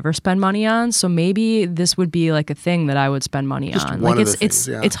would never spend money on. So maybe this would be like a thing that I would spend money on. One of the things,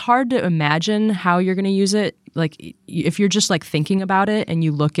 it's hard to imagine how you're going to use it. Like, if you're just like thinking about it and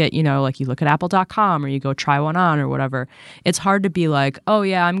you look at, you look at Apple.com or you go try one on or whatever, it's hard to be like, oh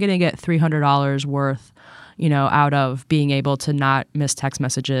yeah, I'm going to get $300 worth, out of being able to not miss text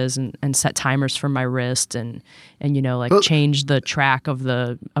messages and set timers for my wrist and change the track of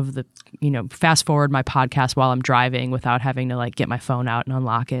the fast forward my podcast while I'm driving without having to like get my phone out and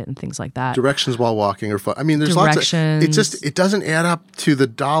unlock it and things like that. Directions while walking are fun. I mean, there's lots of, it doesn't add up to the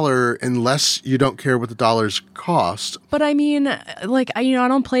dollar unless you don't care what the dollars cost. But I mean, like, I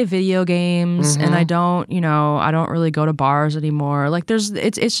don't play video games and I don't really go to bars anymore. Like there's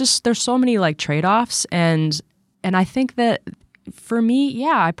so many like trade-offs and I think that for me,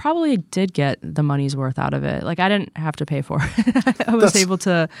 I probably did get the money's worth out of it. Like I didn't have to pay for it. I was able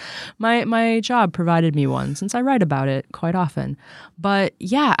to, my job provided me one since I write about it quite often. But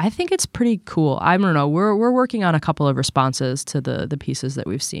yeah, I think it's pretty cool. I don't know. We're working on a couple of responses to the pieces that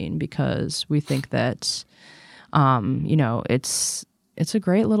we've seen because we think that, it's a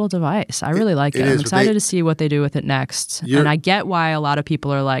great little device. I really like it. I'm excited to see what they do with it next. And I get why a lot of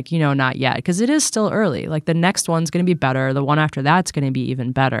people are like, not yet, because it is still early. Like the next one's going to be better. The one after that's going to be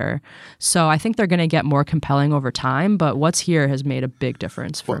even better. So I think they're going to get more compelling over time. But what's here has made a big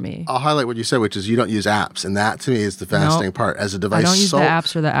difference for me. I'll highlight what you said, which is you don't use apps. And that to me is the fascinating part. As a device I don't use the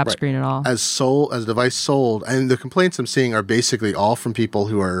apps or the app screen at all. As a device sold, and the complaints I'm seeing are basically all from people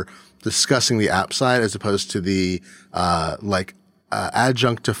who are discussing the app side as opposed to the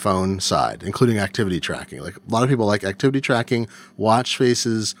adjunct to phone side, including activity tracking. Like a lot of people like activity tracking, watch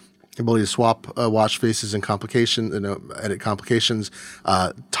faces, ability to swap watch faces and edit complications,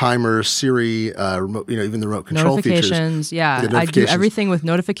 timers, Siri, remote, even the remote control notifications, features. Yeah, I do everything with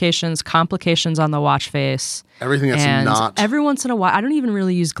notifications, complications on the watch face. Everything that's not. Every once in a while, I don't even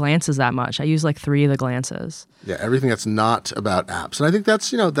really use glances that much. I use like 3 of the glances. Yeah, everything that's not about apps, and I think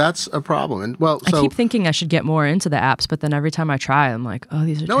that's that's a problem. And I keep thinking I should get more into the apps, but then every time I try, I'm like, oh,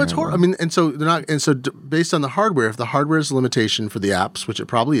 these are terrible. It's horrible. I mean, and so they're not. And so based on the hardware, if the hardware is a limitation for the apps, which it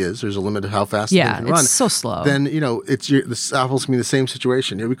probably is, there's a limit of how fast they can run. Yeah, it's so slow. Then Apple's gonna be the same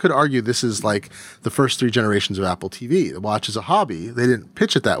situation. We could argue this is like the first 3 generations of Apple TV. The watch is a hobby. They didn't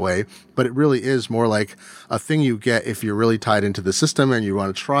pitch it that way, but it really is more like a thing you get if you're really tied into the system and you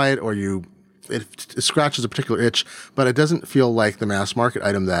want to try it, or you it scratches a particular itch, but it doesn't feel like the mass market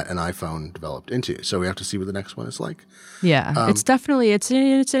item that an iPhone developed into. So we have to see what the next one is like. Yeah, it's definitely it's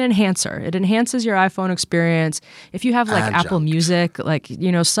an enhancer. It enhances your iPhone experience. If you have like Adjunct. Apple Music, like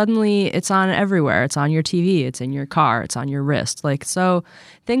suddenly it's on everywhere. It's on your TV. It's in your car. It's on your wrist. Like so,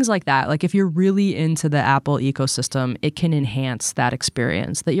 things like that. Like if you're really into the Apple ecosystem, it can enhance that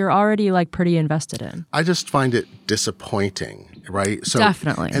experience that you're already like pretty invested in. I just find it disappointing, right? So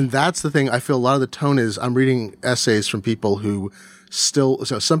Definitely. and that's the thing. I feel a lot of the tone is I'm reading essays from people who still.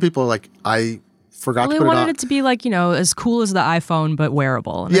 So some people are like I forgot Well, to they put it on. wanted it to be like as cool as the iPhone but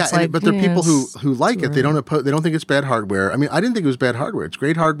wearable. And Yeah, it's like, but there are people who like it. right. They don't think it's bad hardware. I mean, I didn't think it was bad hardware. It's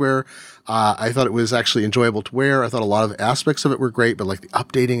great hardware. I thought it was actually enjoyable to wear. I thought a lot of aspects of it were great, but like the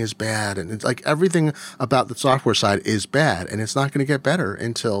updating is bad, and it's like everything about the software side is bad, and it's not going to get better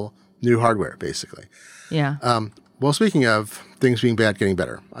until new hardware, basically. Yeah. Well, speaking of things being bad, getting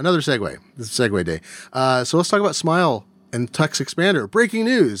better, another segue. This is Segue Day. So let's talk about Smile and Text Expander. Breaking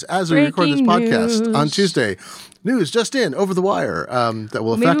news as we record this podcast on Tuesday. News just in over the wire that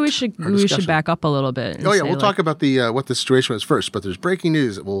will affect. Maybe we our should back up a little bit. And Oh yeah, say, we'll talk about the what the situation was first, but there's breaking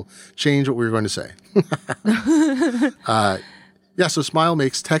news that will change what we were going to say. Yeah, so Smile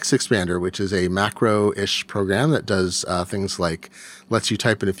makes Text Expander, which is a macro-ish program that does things like lets you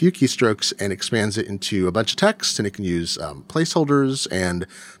type in a few keystrokes and expands it into a bunch of text, and it can use placeholders and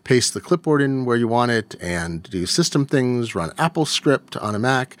paste the clipboard in where you want it and do system things, run AppleScript on a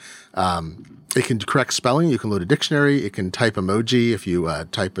Mac. It can correct spelling. You can load a dictionary. It can type emoji. If you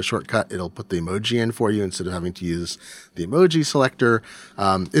type a shortcut, it'll put the emoji in for you instead of having to use the emoji selector.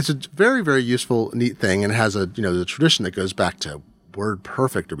 It's a very, very useful, neat thing, and has the tradition that goes back to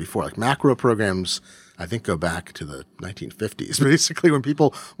WordPerfect or before. Like macro programs, I think, go back to the 1950s, basically, when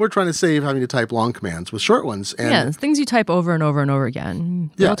people were trying to save having to type long commands with short ones. And things you type over and over and over again.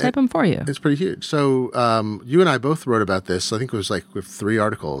 They'll type them for you. It's pretty huge. So you and I both wrote about this. I think it was like with 3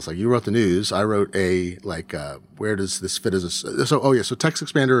 articles. Like you wrote the news. I wrote where does this fit as a... So Text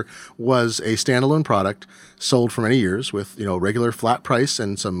Expander was a standalone product sold for many years with, regular flat price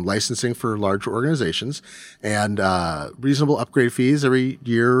and some licensing for larger organizations and reasonable upgrade fees every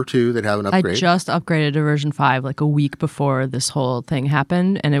year or two. They'd have an upgrade. I just upgraded to version 5 like a week before this whole thing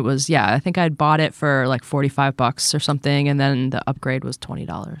happened. And it was, I think I'd bought it for like $45 or something. And then the upgrade was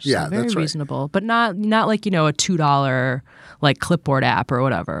 $20. Yeah, so very that's right. reasonable, but not like, a $2 like clipboard app or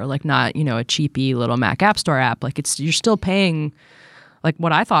whatever, like not, a cheapy little Mac App Store app. Like you're still paying like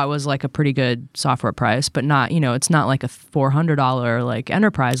what I thought was like a pretty good software price, but not, it's not like a $400 like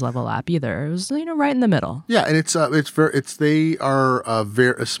enterprise level app either. It was, right in the middle. Yeah, and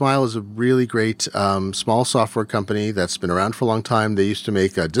Smile is a really great small software company that's been around for a long time. They used to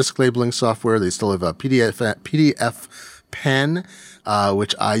make disk labeling software. They still have a PDF pen,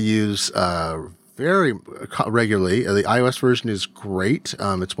 which I use very regularly. The iOS version is great.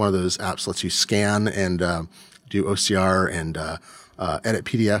 It's one of those apps that lets you scan and do OCR and edit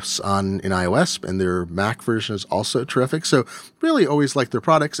PDFs in iOS, and their Mac version is also terrific. So really always like their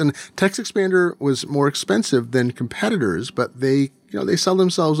products. And Text Expander was more expensive than competitors, but they sell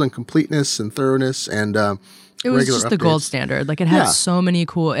themselves on completeness and thoroughness and it was regular just the updates. gold standard. Like it has so many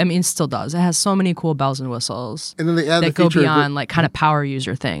cool, it still does. It has so many cool bells and whistles and then they add that the go feature beyond like kind of power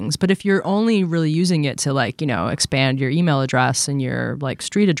user things. But if you're only really using it to like, expand your email address and your like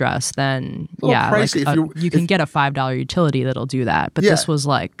street address, then pricey. like you can get a $5 utility that'll do that. But this was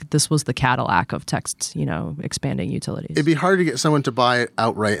the Cadillac of text, expanding utilities. It'd be hard to get someone to buy it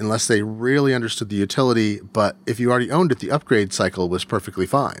outright unless they really understood the utility. But if you already owned it, the upgrade cycle was perfectly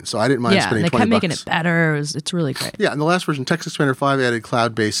fine. So I didn't mind spending $20. They kept making it better. It's really great. Yeah, and the last version, Text Expander 5, added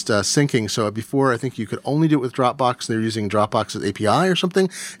cloud-based syncing. So before, I think you could only do it with Dropbox. They were using Dropbox's API or something,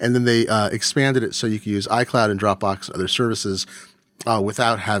 and then they expanded it so you could use iCloud and Dropbox and other services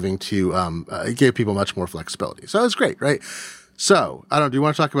without having to. It gave people much more flexibility. So it's great, right? So I don't know. Do you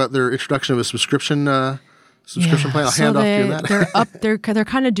want to talk about their introduction of a subscription plan? I'll hand off to you on that. They're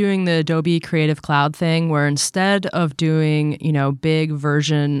kind of doing the Adobe Creative Cloud thing where instead of doing, big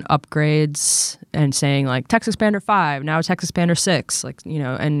version upgrades and saying like Text Expander 5, now Text Expander 6, like,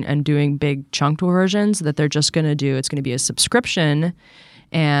 and doing big chunked versions, that they're just going to do, it's going to be a subscription.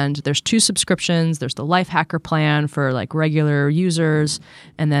 And there's 2 subscriptions. There's the Life Hacker plan for like regular users.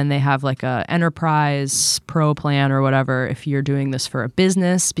 And then they have like a enterprise pro plan or whatever if you're doing this for a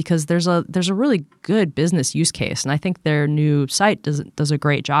business, because there's a really good business use case. And I think their new site does a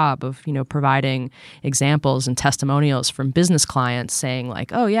great job of, providing examples and testimonials from business clients saying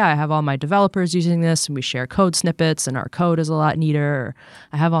like, oh yeah, I have all my developers using this and we share code snippets and our code is a lot neater. Or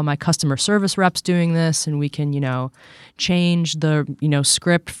I have all my customer service reps doing this and we can, change the,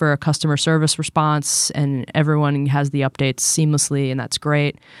 script for a customer service response, and everyone has the updates seamlessly, and that's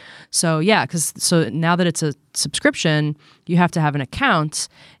great. So yeah, so now that it's a subscription, you have to have an account,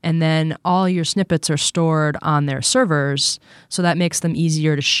 and then all your snippets are stored on their servers. So that makes them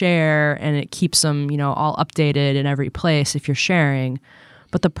easier to share, and it keeps them, all updated in every place if you're sharing.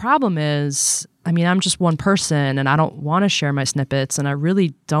 But the problem is, I'm just one person, and I don't want to share my snippets, and I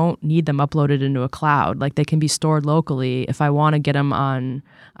really don't need them uploaded into a cloud. Like, they can be stored locally. If I want to get them on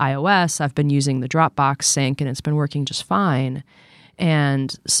iOS, I've been using the Dropbox sync, and it's been working just fine.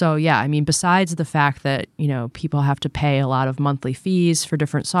 And so, yeah, besides the fact that, people have to pay a lot of monthly fees for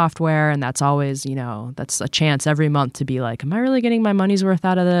different software, and that's always, that's a chance every month to be like, am I really getting my money's worth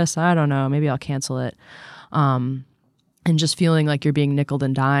out of this? I don't know. Maybe I'll cancel it. And just feeling like you're being nickeled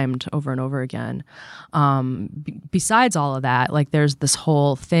and dimed over and over again. Besides all of that, like, there's this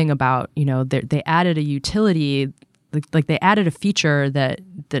whole thing about, they added a utility, like they added a feature that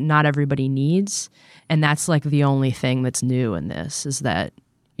not everybody needs. And that's like the only thing that's new in this, is that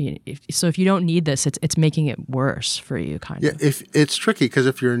if you don't need this, it's making it worse for you, kind of. Yeah, if it's tricky, because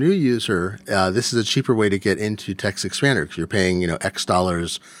if you're a new user, this is a cheaper way to get into TextExpander, because you're paying X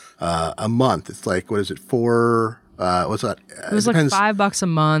dollars a month. It's like, what is it, what's that? It was like $5 a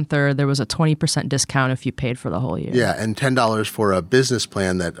month, or there was a 20% discount if you paid for the whole year. Yeah, and $10 for a business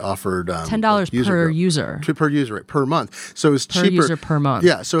plan that offered $10 per user. Per user, right, per month. So it's cheaper. Per user per month.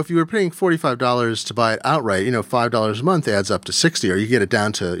 Yeah, so if you were paying $45 to buy it outright, $5 a month adds up to $60, or you get it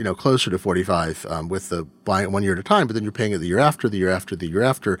down to closer to $45 with the buying it 1 year at a time. But then you're paying it the year after, the year after, the year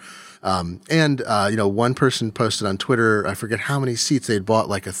after. One person posted on Twitter, I forget how many seats they'd bought,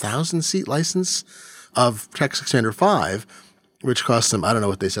 like 1,000-seat license of TextExpander 5, which cost them, I don't know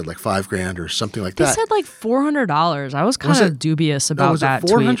what they said, like $5,000 or something like that. They said like $400. I was kind of dubious about that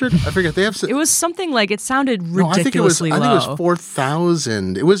tweet. Was it 400? I forget. It was something like, it sounded ridiculously low. I think it was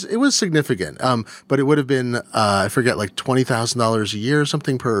 4,000. It was significant. But it would have been, I forget, like $20,000 a year or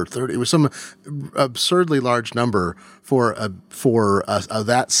something per 30. It was some absurdly large number for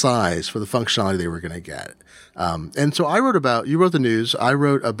that size, for the functionality they were going to get. And so you wrote the news. I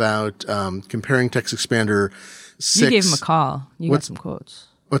wrote about comparing TextExpander 6. You gave him a call. You got some quotes.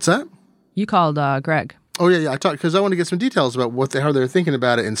 What's that? You called Greg. Oh, yeah. I talked because I want to get some details about how they're thinking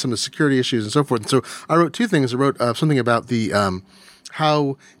about it and some of the security issues and so forth. And so I wrote two things. I wrote something about the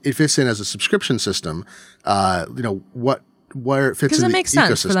how it fits in as a subscription system. Where it fits in the ecosystem. Because it makes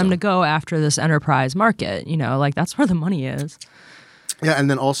sense for them to go after this enterprise market. Like, that's where the money is. Yeah, and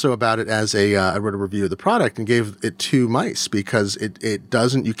then also about it as I wrote a review of the product and gave it 2 mice, because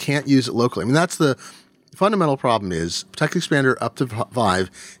you can't use it locally. That's the fundamental problem is TextExpander up to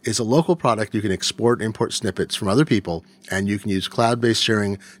 5 is a local product. You can export and import snippets from other people, and you can use cloud-based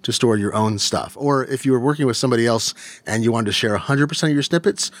sharing to store your own stuff. Or if you were working with somebody else and you wanted to share 100% of your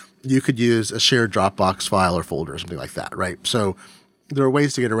snippets, you could use a shared Dropbox file or folder or something like that, right? So there are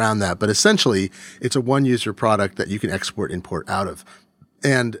ways to get around that, but essentially it's a one-user product that you can export, import out of.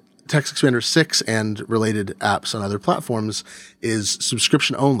 And TextExpander 6 and related apps on other platforms is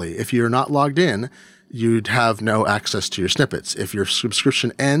subscription only. If you're not logged in, you'd have no access to your snippets. If your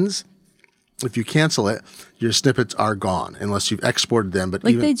subscription ends, if you cancel it, your snippets are gone unless you've exported them. But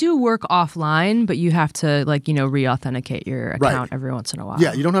they do work offline, but you have to re-authenticate your account every once in a while.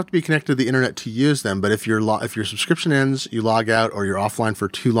 Yeah, you don't have to be connected to the internet to use them. But if your subscription ends, you log out, or you're offline for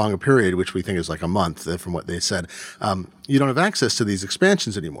too long a period, which we think is like a month from what they said, you don't have access to these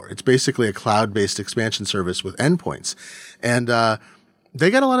expansions anymore. It's basically a cloud-based expansion service with endpoints, and they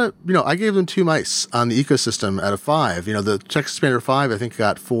got a lot of, I gave them 2 mice on the ecosystem out of 5. The TextExpander 5, I think,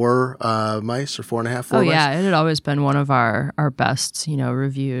 got 4 mice or 4.5 mice. Oh, yeah. It had always been one of our best,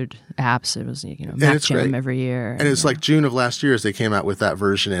 reviewed apps. It was, MapJam every year. And it's like June of last year as they came out with that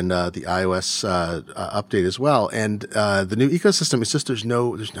version and the iOS update as well. And the new ecosystem is just, there's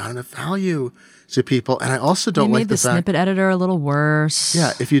not enough value to people. And I also don't like the fact... They made the snippet editor a little worse.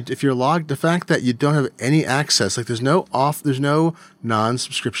 Yeah, if you're logged, the fact that you don't have any access, like there's no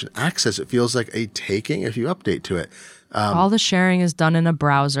non-subscription access, it feels like a taking if you update to it. All the sharing is done in a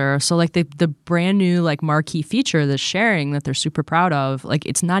browser. So like the brand new marquee feature, the sharing that they're super proud of,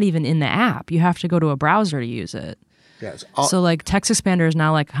 it's not even in the app. You have to go to a browser to use it. Yes. So TextExpander is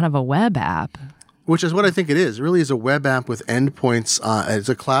now kind of a web app. Which is what I think it is. It really is a web app with endpoints. It's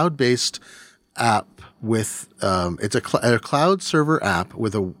a cloud-based app with it's a cloud server app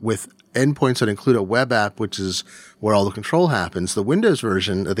with endpoints that include a web app, which is where all the control happens. The Windows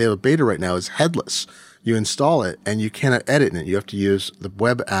version that they have a beta right now is headless. You install it and you cannot edit in it. You have to use the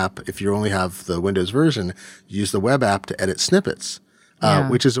web app. If you only have the Windows version, use the web app to edit snippets.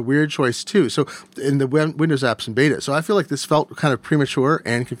 which is a weird choice too. So in the Windows apps in beta. So I feel like this felt kind of premature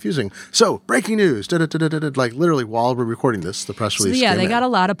and confusing. So breaking news, like literally while we're recording this, the press release. They got a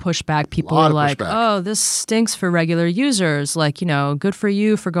lot of pushback. People were like, pushback. "Oh, this stinks for regular users. Like, good for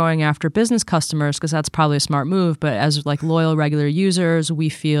you for going after business customers because that's probably a smart move. But as like loyal regular users, we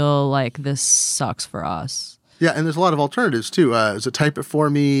feel like this sucks for us." Yeah, and there's a lot of alternatives too. Is it Type It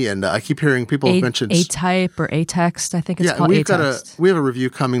For Me? And I keep hearing people have mentioned A-Type or A-Text. I think it's called A-Text. We have a review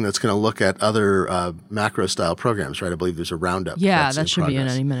coming that's going to look at other macro-style programs, right? I believe there's a roundup. Yeah, that should be in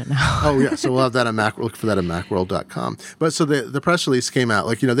any minute now. Oh yeah, so we'll have that on look for that at Macworld.com. But so the press release came out,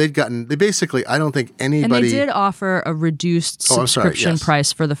 like they basically, I don't think anybody. And they did offer a reduced subscription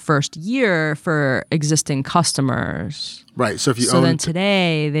price for the first year for existing customers. Right. So if you then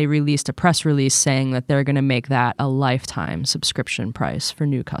today they released a press release saying that they're going to make that a lifetime subscription price for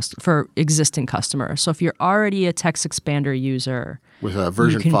for existing customers. So if you're already a TextExpander user with a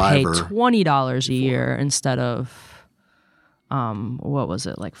version 5 you can pay $20 a year instead of what was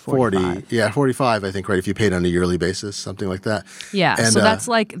it, like 45? 40, yeah, 45, I think, right? If you paid on a yearly basis, something like that. Yeah, and, so that's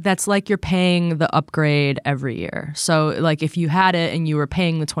like you're paying the upgrade every year. So like if you had it and you were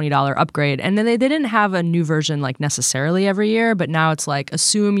paying the $20 upgrade, and then they didn't have a new version like necessarily every year, but now it's like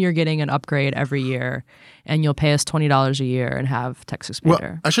assume you're getting an upgrade every year, and you'll pay us $20 a year and have TextExpander.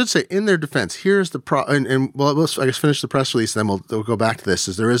 Well, I should say, in their defense, here's the let's I guess finish the press release, and then we'll go back to this.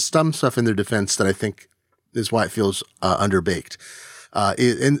 Is there is some stuff in their defense that I think is why it feels underbaked.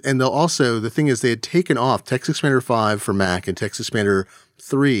 And they'll also, the thing is, they had taken off TextExpander 5 for Mac and TextExpander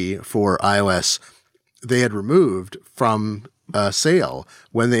 3 for iOS. They had removed from sale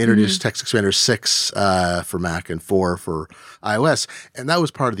when they introduced TextExpander 6 for Mac and 4 for iOS. And that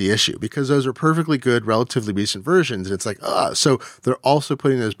was part of the issue because those are perfectly good, relatively recent versions. And it's like, so they're also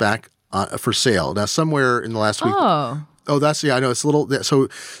putting those back for sale. Now, somewhere in the last week. Oh, I know it's a little,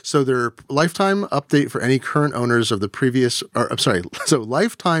 so their lifetime update for any current owners of the previous, so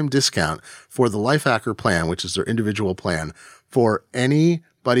lifetime discount for the Lifehacker plan, which is their individual plan for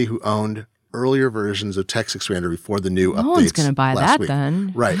anybody who owned earlier versions of TextExpander before the new updates. No one's going to buy that week.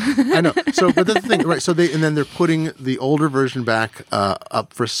 Then. Right. I know. So, but that's the thing, right? So and then they're putting the older version back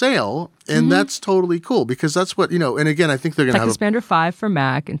up for sale. And that's totally cool because that's what, and again, I think they're going to have TextExpander 5 for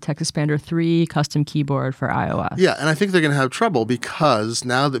Mac and TextExpander 3 custom keyboard for iOS. Yeah, and I think they're going to have trouble because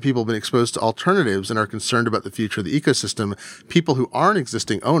now that people have been exposed to alternatives and are concerned about the future of the ecosystem, people who aren't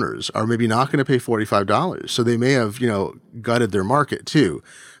existing owners are maybe not going to pay $45. So they may have, gutted their market too,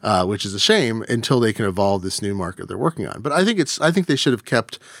 which is a shame until they can evolve this new market they're working on. But I think they should have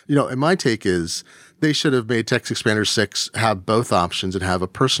kept, and my take is they should have made TextExpander 6 have both options and have a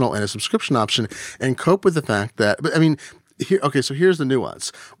personal and a subscription option and cope with the fact that, but I mean, so here's the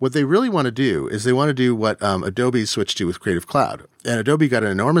nuance. What they really want to do is they want to do what Adobe switched to with Creative Cloud. And Adobe got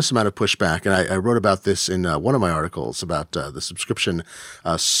an enormous amount of pushback. And I wrote about this in one of my articles about the subscription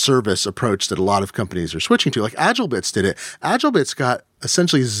service approach that a lot of companies are switching to. Like AgileBits did it. AgileBits got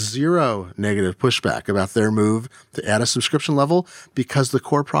essentially zero negative pushback about their move to add a subscription level because the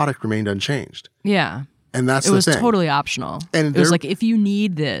core product remained unchanged. Yeah. And that's it the was thing. Totally optional. And it was like, if you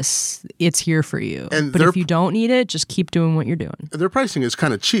need this, it's here for you. But if you don't need it, just keep doing what you're doing. Their pricing is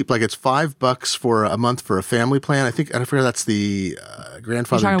kind of cheap. Like it's $5 for a month for a family plan. I forget that's the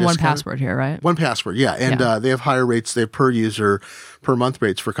grandfather discount. You're talking 1Password here, right? 1Password, yeah. And they have higher rates. They have per user, per month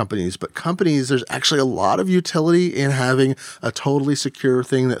rates for companies. But companies, there's actually a lot of utility in having a totally secure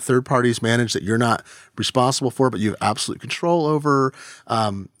thing that third parties manage that you're not responsible for, but you have absolute control over.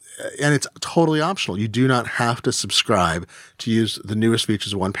 And it's totally optional. You do not have to subscribe to use the newest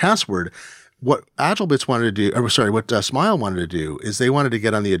features of 1Password. What AgileBits wanted to do, what Smile wanted to do is they wanted to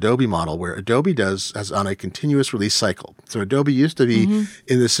get on the Adobe model where Adobe has on a continuous release cycle. So Adobe used to be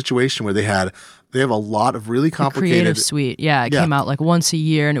in this situation where they have a lot of really complicated Creative Suite. Yeah, it came out like once a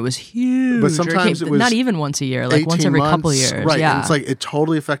year and it was huge. But sometimes it was not even once a year, like once every couple of years. Right. Yeah. And it's like it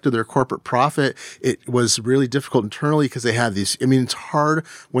totally affected their corporate profit. It was really difficult internally because they had these. I mean, it's hard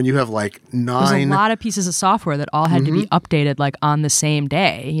when you have like 9. There's a lot of pieces of software that all had to be updated like on the same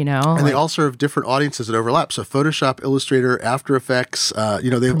day, And they all serve different audiences that overlap. So Photoshop, Illustrator, After Effects, they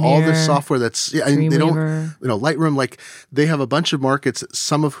have all this software that's they don't, Lightroom, like they have a bunch of markets,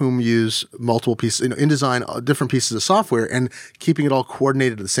 some of whom use multiple pieces, InDesign, different pieces of software, and keeping it all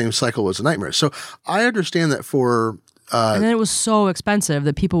coordinated at the same cycle was a nightmare. So I understand that for and then it was so expensive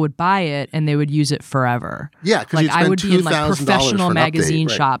that people would buy it and they would use it forever. Yeah, because like you'd spend I would be in like $2,000 professional for an magazine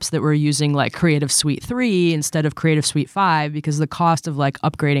update, right. shops that were using like Creative Suite 3 instead of Creative Suite 5 because the cost of like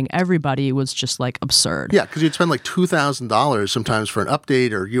upgrading everybody was just like absurd. Yeah, because you'd spend like $2,000 sometimes for an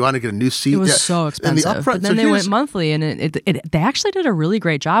update, or you want to get a new seat. It was so expensive. And the upfront, but then they went monthly, and they actually did a really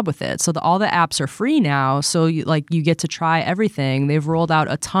great job with it. So all the apps are free now. So you get to try everything. They've rolled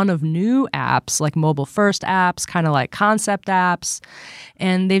out a ton of new apps, like mobile first apps, kind of like concept apps.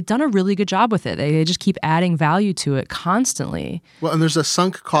 And they've done a really good job with it. They just keep adding value to it constantly. Well, and there's a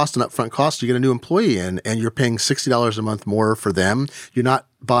sunk cost and upfront cost. You get a new employee in, and you're paying $60 a month more for them. You're not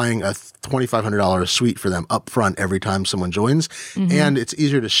buying a $2,500 suite for them up front every time someone joins. Mm-hmm. And it's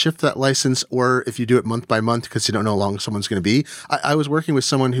easier to shift that license, or if you do it month by month because you don't know how long someone's going to be. I was working with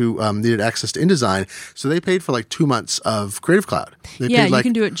someone who needed access to InDesign, so they paid for like 2 months of Creative Cloud. You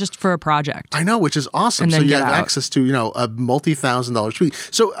can do it just for a project. I know, which is awesome. And so then you have out. access to, a multi-$1,000 suite.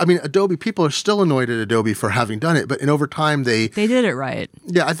 So, I mean, Adobe, people are still annoyed at Adobe for having done it, but over time they did it right.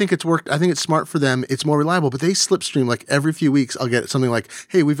 Yeah, I think it's worked. I think it's smart for them. It's more reliable, but they slipstream like every few weeks. I'll get something like,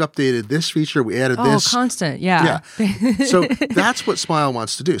 hey, we've updated this feature, we added this. Oh, constant, yeah. So that's what Smile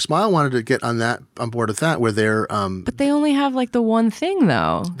wants to do. Smile wanted to get on board with that, where they're but they only have like the one thing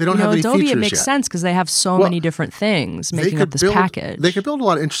though. They don't have any Adobe, features it makes yet. sense because they have so many different things making up this package. They could build a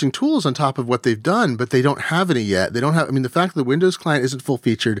lot of interesting tools on top of what they've done, but they don't have any yet. They don't have. I mean, the fact that the Windows client isn't full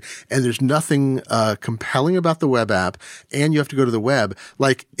featured and there's nothing compelling about the web app, and you have to go to the web.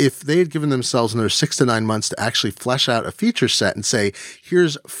 Like if they had given themselves another 6 to 9 months to actually flesh out a feature set and say,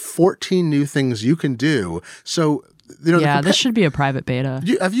 here's 14 new things you can do. So, this should be a private beta.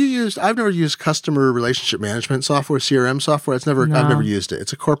 I've never used customer relationship management software, CRM software. I've never used it.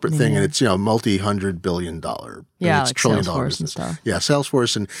 It's a corporate thing, and it's, multi-$100 billion. Yeah, it's like $1 trillion Salesforce and stuff. Yeah,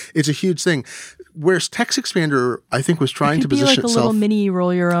 Salesforce, and it's a huge thing. Whereas Text Expander, I think, was trying to position itself. It could be like a little mini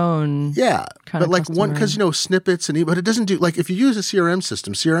roll your own. Yeah, but like one, because snippets but it doesn't do, like if you use a CRM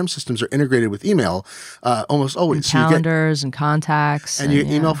system, CRM systems are integrated with email almost always. And calendars and contacts. And you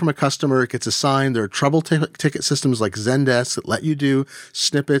email from a customer, it gets assigned. There are trouble ticket systems like Zendesk that let you do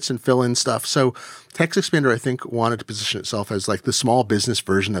snippets and fill in stuff. So Text Expander, I think, wanted to position itself as like the small business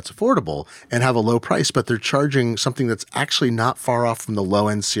version that's affordable and have a low price, but they're charging something that's actually not far off from the low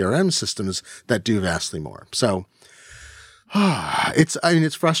end CRM systems that do vastly more. So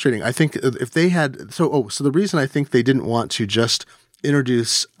it's frustrating. I think if they had, so the reason I think they didn't want to just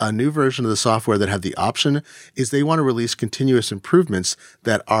introduce a new version of the software that had the option is they want to release continuous improvements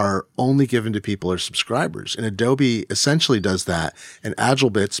that are only given to people or subscribers. And Adobe essentially does that. And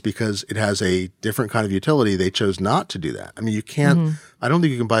AgileBits, because it has a different kind of utility, they chose not to do that. I mean, you can't, I don't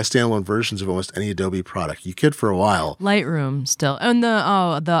think you can buy standalone versions of almost any Adobe product. You could for a while. Lightroom still. And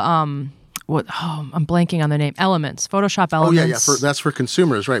I'm blanking on the name. Elements, Photoshop Elements. Oh yeah. That's for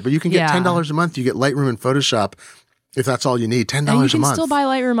consumers, right? But you can get $10 a month. You get Lightroom and Photoshop. If that's all you need, $10 a month. You can still buy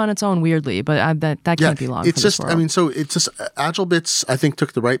Lightroom on its own, weirdly, but that can't be long. It's just, AgileBits, I think,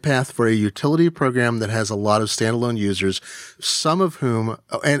 took the right path for a utility program that has a lot of standalone users, some of whom,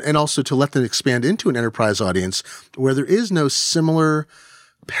 and also to let them expand into an enterprise audience where there is no similar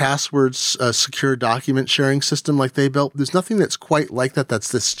passwords, secure document sharing system like they built. There's nothing that's quite like that. That's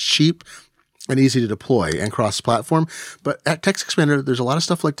this cheap and easy to deploy and cross-platform. But at Text Expander, there's a lot of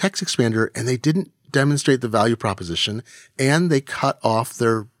stuff like Text Expander, and they didn't demonstrate the value proposition, and they cut off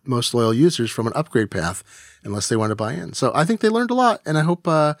their most loyal users from an upgrade path unless they want to buy in. So I think they learned a lot, and I hope,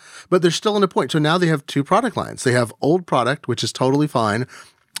 but they're still in a point. So now they have two product lines. They have old product, which is totally fine,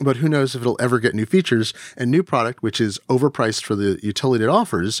 but who knows if it'll ever get new features, and new product, which is overpriced for the utility it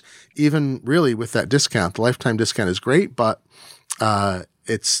offers, even really with that discount. The lifetime discount is great, but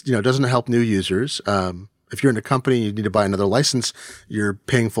it's, doesn't help new users. If you're in a company, you need to buy another license, you're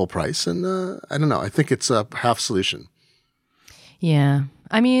paying full price. And I don't know. I think it's a half solution. Yeah.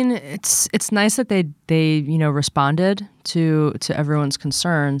 I mean, it's nice that they responded to everyone's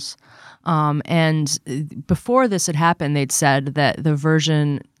concerns. And before this had happened, they'd said that the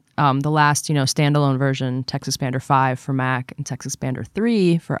version, the last, standalone version, Text Expander 5 for Mac and Text Expander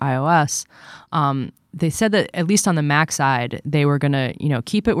 3 for iOS, they said that at least on the Mac side, they were going to,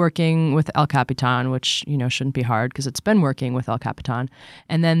 keep it working with El Capitan, which, shouldn't be hard because it's been working with El Capitan.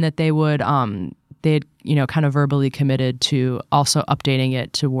 And then that they would, they'd, kind of verbally committed to also updating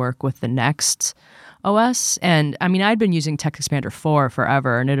it to work with the next OS. And I mean, I'd been using Text Expander 4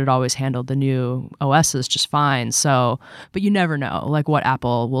 forever, and it had always handled the new OSs just fine. So, but you never know, like what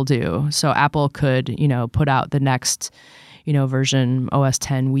Apple will do. So Apple could, put out the next version OS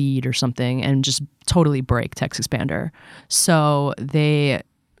 10 Weed or something and just totally break Text Expander. So they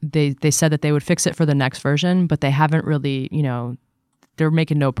they said that they would fix it for the next version, but they haven't really, they're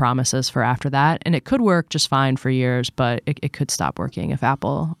making no promises for after that. And it could work just fine for years, but it could stop working if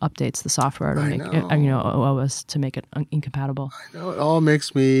Apple updates the software to make it, OS to make it incompatible. I know, it all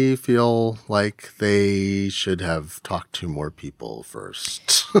makes me feel like they should have talked to more people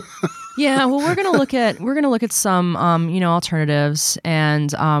first. Yeah, well, we're gonna look at some alternatives,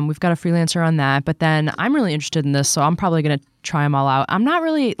 and we've got a freelancer on that. But then I'm really interested in this, so I'm probably gonna try them all out. I'm not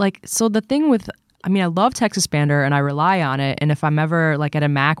really so the thing with. I love TextExpander and I rely on it. And if I'm ever at a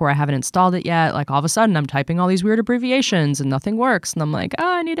Mac where I haven't installed it yet, all of a sudden I'm typing all these weird abbreviations and nothing works. And I'm like,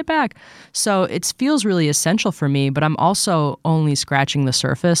 I need it back. So it feels really essential for me, but I'm also only scratching the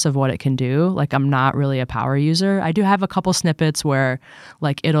surface of what it can do. I'm not really a power user. I do have a couple snippets where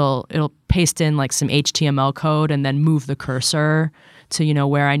it'll paste in some HTML code and then move the cursor to,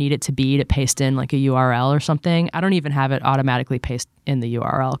 where I need it to be to paste in a URL or something. I don't even have it automatically paste in the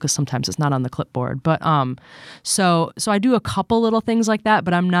URL because sometimes it's not on the clipboard. But so I do a couple little things like that,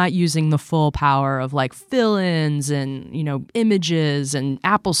 but I'm not using the full power of fill-ins and, images and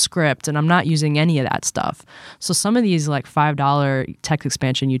AppleScript, and I'm not using any of that stuff. So some of these $5 text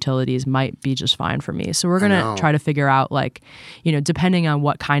expansion utilities might be just fine for me. So we're going to try to figure out depending on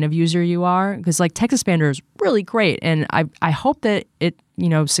what kind of user you are, because TextExpander is really great. And I hope that it,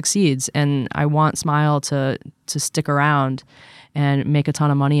 succeeds, and I want Smile to stick around and make a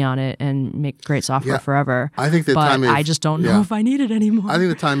ton of money on it and make great software forever. I think I just don't know if I need it anymore. I think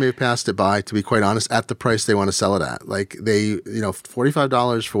the time may have passed it by, to be quite honest, at the price they want to sell it at. They,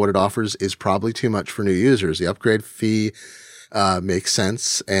 $45 for what it offers is probably too much for new users. The upgrade fee makes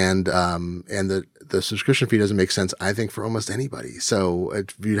sense, and the subscription fee doesn't make sense, I think, for almost anybody. So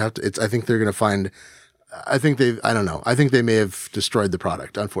you'd have to. I think they're going to find. I think I don't know. I think they may have destroyed the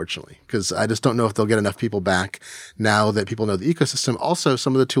product, unfortunately, because I just don't know if they'll get enough people back now that people know the ecosystem. Also,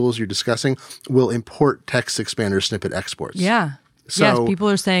 some of the tools you're discussing will import TextExpander snippet exports. Yeah. So, yes, people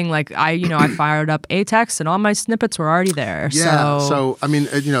are saying I fired up Atex and all my snippets were already there. Yeah. So I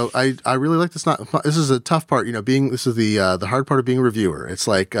really like this. This is a tough part. This is the hard part of being a reviewer. It's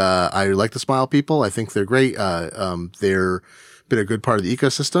I like the Smile people. I think they're great. They're been a good part of the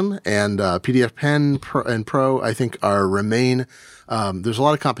ecosystem, and PDF Pen and Pro I think remain. There's a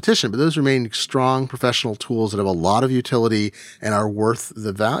lot of competition, but those remain strong professional tools that have a lot of utility and are worth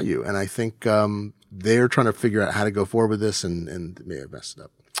the value. And I think they're trying to figure out how to go forward with this, and may have messed it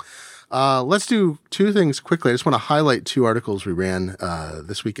up. Let's do two things quickly. I just want to highlight two articles we ran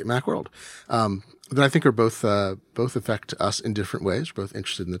this week at Macworld that I think are both affect us in different ways. We're both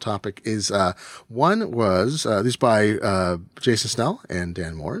interested in the topic. One was these by Jason Snell and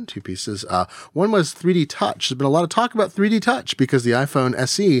Dan Moore, two pieces. One was 3D Touch. There's been a lot of talk about 3D Touch because the iPhone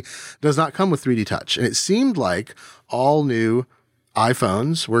SE does not come with 3D Touch, and it seemed like all new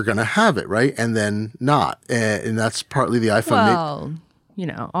iPhones were going to have it, right? And then not, and that's partly the iPhone.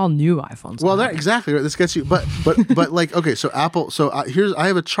 All new iPhones. Well, that exactly right. This gets you, but okay. So Apple. So I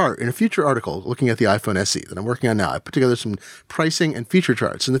have a chart in a future article looking at the iPhone SE that I'm working on now. I put together some pricing and feature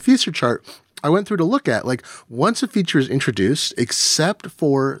charts. And the feature chart I went through to look at once a feature is introduced, except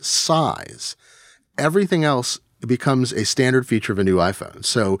for size, everything else becomes a standard feature of a new iPhone.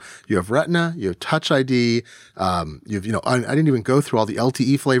 So you have Retina, you have Touch ID, I didn't even go through all the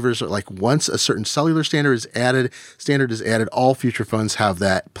LTE flavors. Once a certain cellular standard is added, all future phones have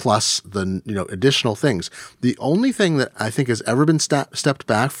that, plus the additional things. The only thing that I think has ever been stepped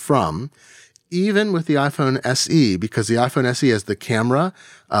back from, even with the iPhone SE, because the iPhone SE has the camera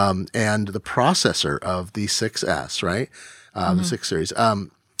and the processor of the 6S, right? The 6 series.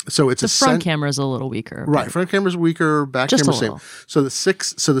 So it's the front camera is a little weaker, right? Front camera's weaker, back camera's same. So the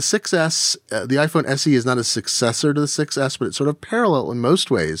 6S, the iPhone SE is not a successor to the 6S, but it's sort of parallel in most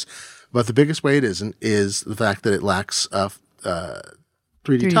ways. But the biggest way it isn't is the fact that it lacks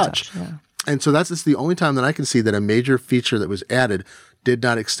 3D touch. Yeah. And so it's the only time that I can see that a major feature that was added did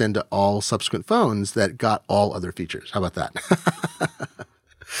not extend to all subsequent phones that got all other features. How about that?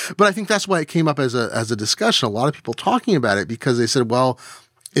 But I think that's why it came up as a discussion. A lot of people talking about it because they said, well,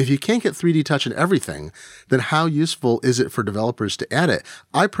 if you can't get 3D touch in everything, then how useful is it for developers to add it?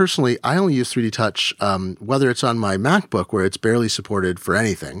 I only use 3D touch, whether it's on my MacBook where it's barely supported for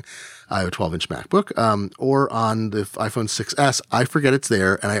anything. I have a 12-inch MacBook, or on the iPhone 6S, I forget it's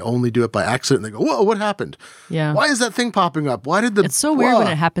there and I only do it by accident. And they go, whoa, what happened? Yeah. Why is that thing popping up? It's so weird when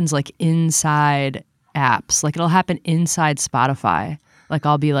it happens inside apps. It'll happen inside Spotify.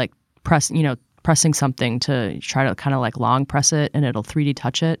 I'll be pressing something to try to kind of long press it and it'll 3D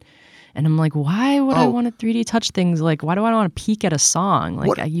touch it. And I'm like, why would I want to 3D touch things? Like, why do I want to peek at a song?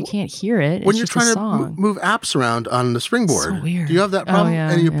 Like, you can't hear it. When it's you're just trying a song. to move apps around on the springboard, So weird. do you have that problem?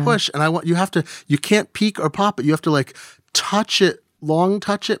 Yeah, and you push, and you can't peek or pop it. You have to like touch it, long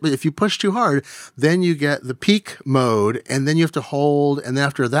touch it. But if you push too hard, then you get the peek mode, and then you have to hold. And then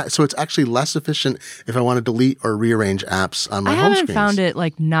after that, so it's actually less efficient if I want to delete or rearrange apps on my home I haven't screens. found it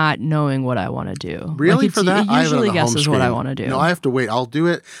like not knowing what I want to do. Really, like for that, it I have it on usually the home guesses screen. what I want to do. No, I have to wait. I'll do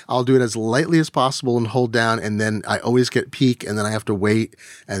it as lightly as possible and hold down, and then I always get peek, and then I have to wait,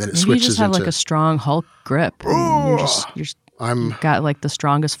 and then it Maybe switches you just have into. like a strong Hulk grip. You've got like the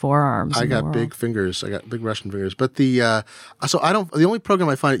strongest forearms. I in the got world. big fingers. I got big Russian fingers. But the only program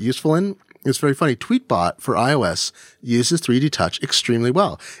I find it useful in, it's very funny. Tweetbot for iOS uses 3D Touch extremely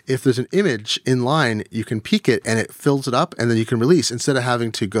well. If there's an image in line, you can peek it and it fills it up, and then you can release instead of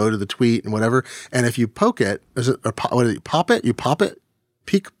having to go to the tweet and whatever. And if you poke it, pop it? You pop it?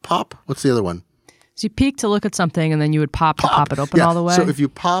 Peek, pop? What's the other one? So you peek to look at something, and then you would pop it open all the way. So if you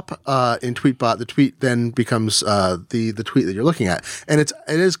pop in Tweetbot, the tweet then becomes the tweet that you're looking at, and it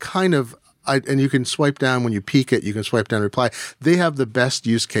is kind of. And you can swipe down when you peek it. You can swipe down and reply. They have the best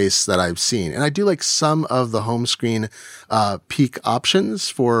use case that I've seen, and I do like some of the home screen peek options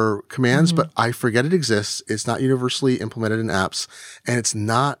for commands, but I forget it exists. It's not universally implemented in apps, and it's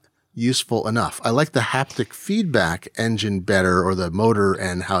not useful enough. I like the haptic feedback engine better, or the motor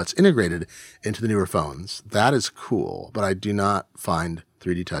and how it's integrated into the newer phones. That is cool, but I do not find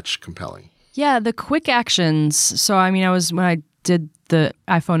 3D Touch compelling. Yeah, the quick actions. So, I mean, when I did the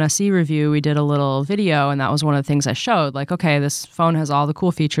iPhone SE review, we did a little video, and that was one of the things I showed. Like, okay, this phone has all the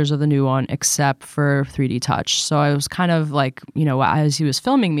cool features of the new one except for 3D Touch. So I was kind of like, as he was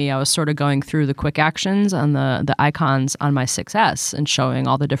filming me, I was sort of going through the quick actions on the icons on my 6S and showing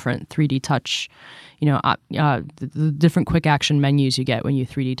all the different 3D Touch, the different quick action menus you get when you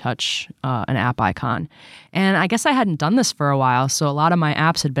 3D touch an app icon. And I guess I hadn't done this for a while, so a lot of my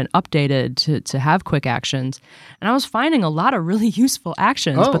apps had been updated to have quick actions. And I was finding a lot of really useful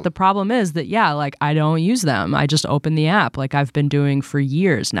actions, but the problem is that, I don't use them. I just open the app like I've been doing for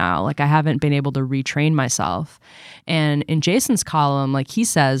years now. Like I haven't been able to retrain myself. And in Jason's column, like he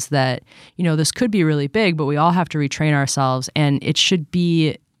says that, this could be really big, but we all have to retrain ourselves, and it should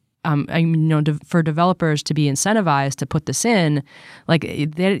be for developers to be incentivized to put this in, like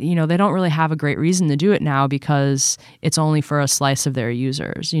they don't really have a great reason to do it now because it's only for a slice of their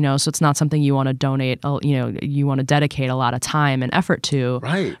users, so it's not something you want to donate, you want to dedicate a lot of time and effort to,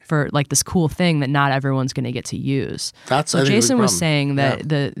 right, for like this cool thing that not everyone's going to get to use. So Jason was saying that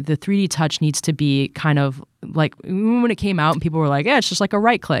the 3D Touch needs to be kind of like when it came out and people were like, it's just like a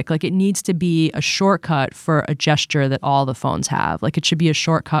right click. Like it needs to be a shortcut for a gesture that all the phones have. Like it should be a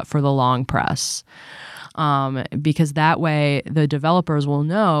shortcut for the long press. Because that way the developers will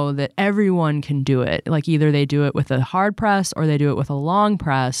know that everyone can do it. Like either they do it with a hard press or they do it with a long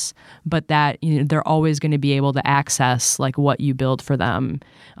press, but that they're always going to be able to access like what you build for them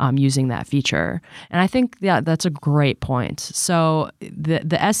using that feature. And I think that's a great point. So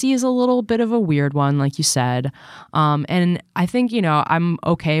the SE is a little bit of a weird one, like you said. And I think I'm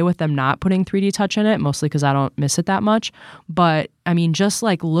okay with them not putting 3D Touch in it, mostly because I don't miss it that much. But I mean, just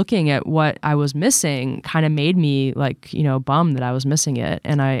like looking at what I was missing kind of made me like, bummed that I was missing it.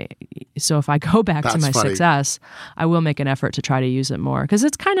 And so if I go back to my 6S, I will make an effort to try to use it more because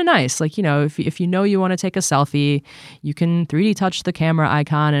it's kind of nice. Like, if you want to take a selfie, you can 3D touch the camera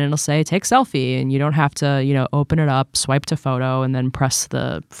icon and it'll say take selfie, and you don't have to, open it up, swipe to photo, and then press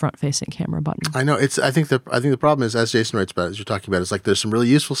the front facing camera button. I know I think the problem is, as Jason writes about, as you're talking about, is like there's some really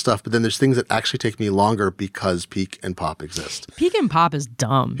useful stuff, but then there's things that actually take me longer because peek and pop exist. Peek and pop is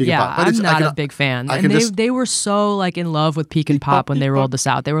dumb. I'm not a big fan. And they were so like in love with peek and pop when they rolled this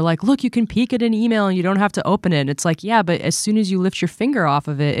out. They were like, look, you can peek at an email and you don't have to open it. And it's like, yeah, but as soon as you lift your finger off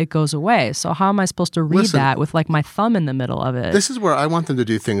of it, it goes away. So how am I supposed to read that with like my thumb in the middle of it? This is where I want them to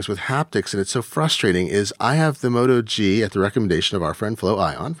do things with haptics, and it's so frustrating, is I have the Moto G at the recommendation of our friend Flo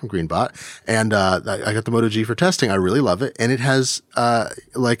Ion from Greenbot, and I got the Moto G for testing. I really love it. And it has,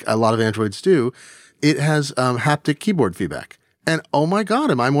 like a lot of Androids do, it has haptic keyboard feedback. And oh my God,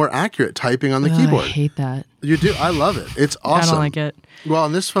 am I more accurate typing on the keyboard? I hate that. You do? I love it. It's awesome. I don't like it. Well,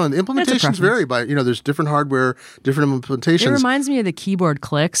 on this phone, the implementations vary by, there's different hardware, different implementations. It reminds me of the keyboard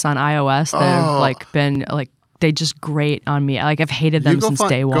clicks on iOS that have like been like, they just grate on me. Like I've hated them since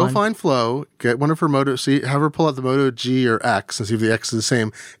day one. Go find Flo, get one of her have her pull out the Moto G or X and see if the X is the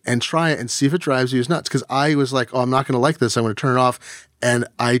same, and try it and see if it drives you as nuts. Because I was like, I'm not going to like this. I'm going to turn it off. and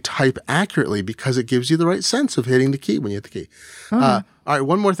I type accurately because it gives you the right sense of hitting the key when you hit the key. All right,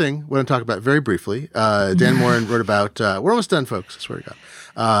 one more thing I want to talk about very briefly. Dan Moren wrote about, we're almost done, folks, I swear to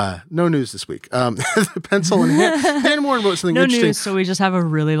God. No news this week. The pencil and Dan Moren wrote something interesting. No news, so we just have a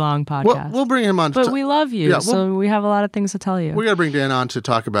really long podcast. We'll bring him on. But we love you, so we have a lot of things to tell you. We're going to bring Dan on to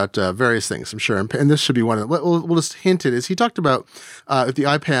talk about various things, I'm sure. And this should be one of them. We'll just hint it. Is he talked about the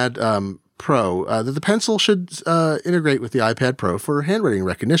iPad Pro, that the pencil should integrate with the iPad Pro for handwriting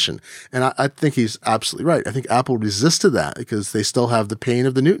recognition. And I think he's absolutely right. I think Apple resisted that because they still have the pain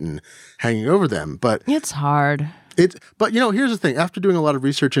of the Newton hanging over them. But it's hard. But here's the thing. After doing a lot of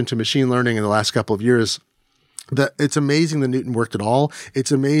research into machine learning in the last couple of years, that it's amazing the Newton worked at all.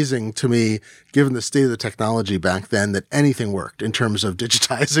 It's amazing to me, given the state of the technology back then, that anything worked in terms of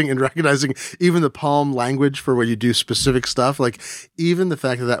digitizing and recognizing even the Palm language for where you do specific stuff. Like even the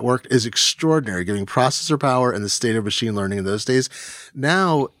fact that that worked is extraordinary, giving processor power and the state of machine learning in those days.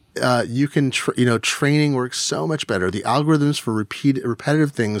 Now, you can, training works so much better. The algorithms for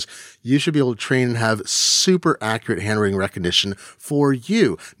repetitive things, you should be able to train and have super accurate handwriting recognition for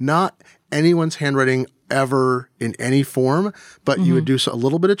you, not anyone's handwriting ever in any form, but you would do a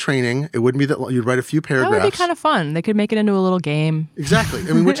little bit of training. It wouldn't be that you'd write a few paragraphs. That would be kind of fun. They could make it into a little game. Exactly.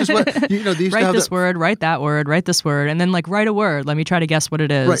 I mean, which is what, these write this word, write that word, write this word, and then write a word. Let me try to guess what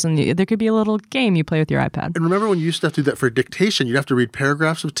it is. Right. And there could be a little game you play with your iPad. And remember when you used to have to do that for dictation, you'd have to read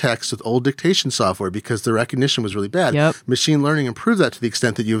paragraphs of text with old dictation software because the recognition was really bad. Yep. Machine learning improved that to the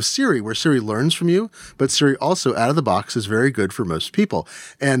extent that you have Siri, where Siri learns from you, but Siri also out of the box is very good for most people.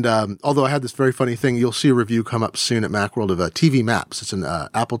 And although I had this very funny thing, you'll see a review come up soon at Macworld of TV Maps. It's an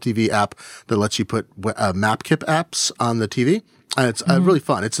Apple TV app that lets you put MapKit apps on the TV. And it's really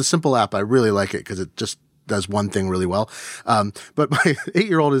fun. It's a simple app. I really like it because it just does one thing really well. But my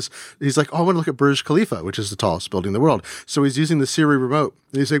 8-year-old he's like, oh, I want to look at Burj Khalifa, which is the tallest building in the world. So he's using the Siri remote.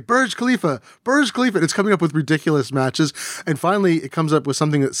 And he's like, Burj Khalifa. And it's coming up with ridiculous matches. And finally, it comes up with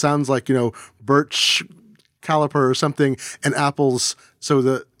something that sounds like, birch caliper or something, and Apple's. So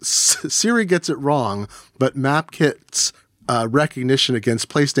the Siri gets it wrong, but MapKit's recognition against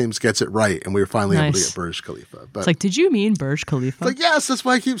place names gets it right, and we were finally able to get Burj Khalifa. But it's like, did you mean Burj Khalifa? It's like, yes, that's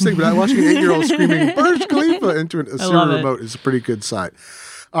why I keep saying. But I'm watching an 8-year-old screaming Burj Khalifa into a Siri remote is a pretty good sign.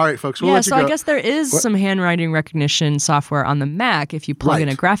 All right, folks. We'll let you go. I guess there is some handwriting recognition software on the Mac. If you plug in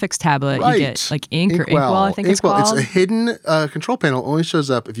a graphics tablet, you get like Inkwell, I think it's called. It's a hidden control panel. Only shows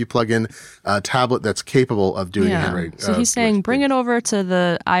up if you plug in a tablet that's capable of doing handwriting. So he's saying bring it over to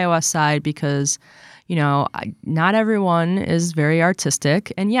the iOS side because not everyone is very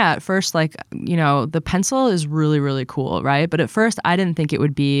artistic. And at first, the pencil is really, really cool, right? But at first, I didn't think it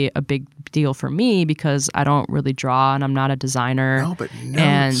would be a big deal for me because I don't really draw and I'm not a designer. No, but notes.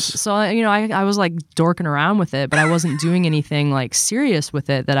 And so, I was like dorking around with it, but I wasn't doing anything like serious with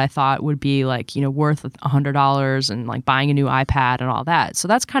it that I thought would be worth $100 and like buying a new iPad and all that. So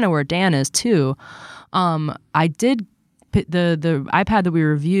that's kind of where Dan is too. I did the iPad that we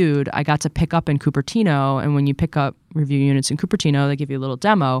reviewed, I got to pick up in Cupertino, and when you pick up review units in Cupertino, they give you a little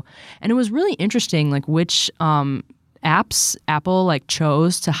demo, and it was really interesting, which apps Apple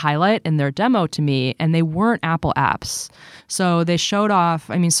chose to highlight in their demo to me, and they weren't Apple apps. So they showed off,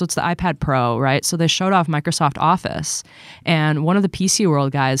 so it's the iPad Pro, right? So they showed off Microsoft Office, and one of the PC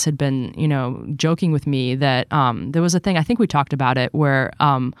World guys had been, joking with me that there was a thing, I think we talked about it, where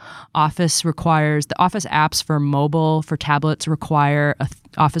Office requires, the Office apps for mobile, for tablets require a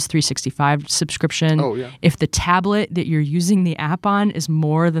Office 365 subscription. Oh, yeah. If the tablet that you're using the app on is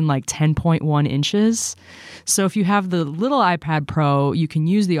more than 10.1 inches. So if you have the little iPad Pro, you can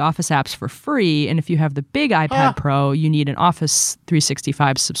use the Office apps for free. And if you have the big iPad Pro, you need an Office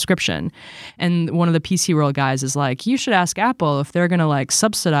 365 subscription. And one of the PC World guys is like, you should ask Apple if they're going to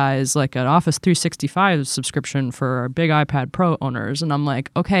subsidize an Office 365 subscription for big iPad Pro owners. And I'm like,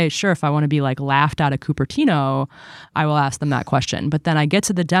 okay, sure. If I want to be laughed out of Cupertino, I will ask them that question. But then I get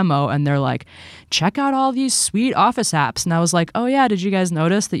to the demo and they're like, check out all these sweet Office apps. And I was like, oh yeah, did you guys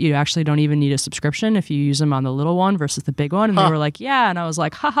notice that you actually don't even need a subscription if you use them on the little one versus the big one? And they were like, yeah. And I was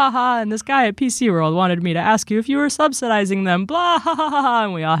like, ha ha ha. And this guy at PC World wanted me to ask you if you were subsidizing them, blah, ha ha ha, ha.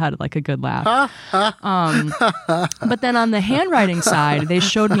 And we all had a good laugh. But then on the handwriting side, they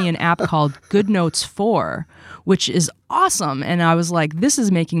showed me an app called GoodNotes 4, which is awesome. And I was like, this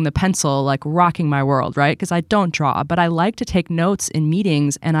is making the pencil like rocking my world, right? Because I don't draw, but I like to take notes in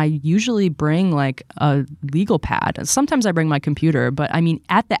meetings, and I usually bring like a legal pad. Sometimes I bring my computer, but I mean,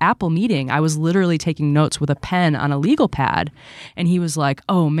 at the Apple meeting, I was literally taking notes with a pen on a legal pad. And he was like,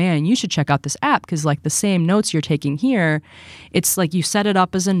 oh man, you should check out this app, because like the same notes you're taking here, it's like you set it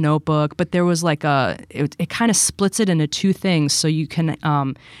up as a notebook, but there was like it kind of splits it into two things. So you can,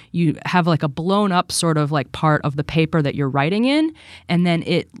 you have like a blown up sort of like part of the paper that you're writing in, and then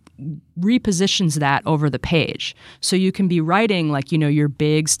it repositions that over the page. So you can be writing like, your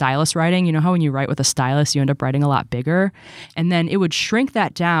big stylus writing. You know how when you write with a stylus, you end up writing a lot bigger? And then it would shrink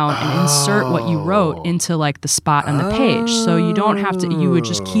that down and insert what you wrote into like the spot on the page. So you don't have to, you would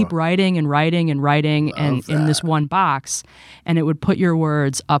just keep writing and writing and writing and in this one box, and it would put your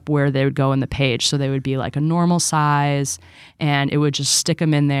words up where they would go in the page. So they would be like a normal size, and it would just stick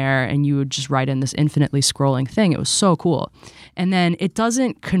them in there, and you would just write in this infinitely scrolling thing. It was so cool. And then it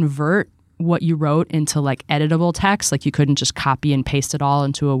doesn't convert what you wrote into like editable text. Like you couldn't just copy and paste it all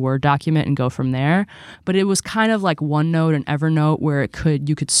into a Word document and go from there. But it was kind of like OneNote and Evernote where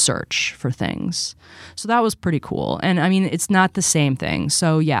you could search for things. So that was pretty cool. And I mean, it's not the same thing.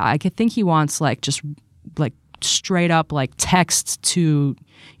 So yeah, I could think he wants like just like straight up like text to,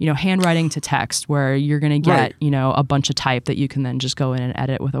 handwriting to text, where you're going to get, a bunch of type that you can then just go in and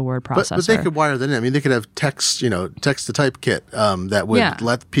edit with a word processor. But they could wire that in. I mean, they could have text to type kit that would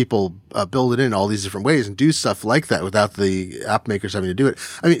let people build it in all these different ways and do stuff like that without the app makers having to do it.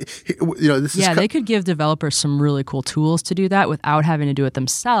 I mean, this is... Yeah, they could give developers some really cool tools to do that without having to do it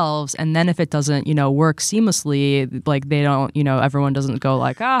themselves. And then if it doesn't, work seamlessly, like they don't, everyone doesn't go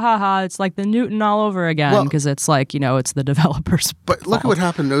like, it's like the Newton all over again, because it's like, it's the developer's But look at what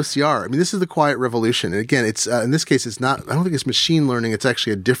happened in OCR. I mean, this is the quiet revolution. And again, it's in this case, it's not, I don't think it's machine learning. It's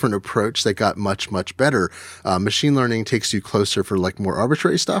actually a different approach that got much, much better. Machine learning takes you closer for like more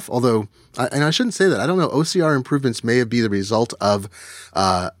arbitrary stuff. Although, and I shouldn't say that. I don't know. OCR improvements may be the result of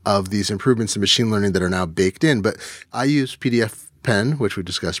these improvements in machine learning that are now baked in. But I use PDF Pen, which we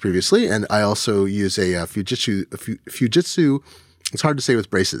discussed previously. And I also use a Fujitsu. It's hard to say with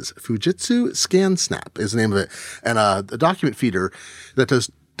braces. Fujitsu ScanSnap is the name of it. And a document feeder that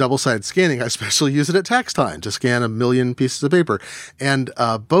does double-sided scanning. I especially use it at tax time to scan 1 million pieces of paper. And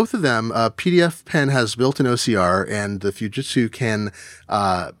both of them, PDF Pen has built-in OCR, and the Fujitsu can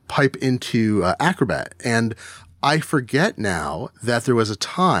pipe into Acrobat. And I forget now that there was a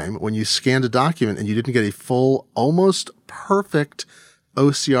time when you scanned a document and you didn't get a full, almost perfect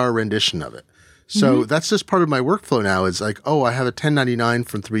OCR rendition of it. So that's just part of my workflow now. Is like, I have a 1099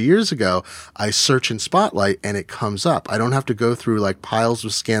 from 3 years ago. I search in Spotlight and it comes up. I don't have to go through like piles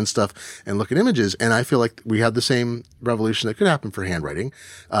of scanned stuff and look at images. And I feel like we have the same revolution that could happen for handwriting.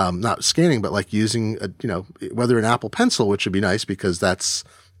 Not scanning, but like using, whether an Apple Pencil, which would be nice because that's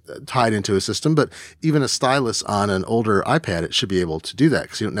tied into a system, but even a stylus on an older iPad, it should be able to do that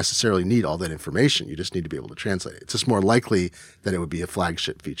because you don't necessarily need all that information. You just need to be able to translate it. It's just more likely that it would be a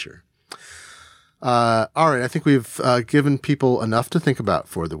flagship feature. All right. I think we've given people enough to think about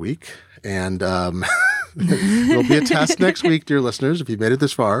for the week. And there'll be a test next week, dear listeners, if you've made it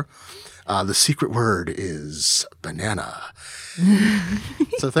this far. The secret word is banana.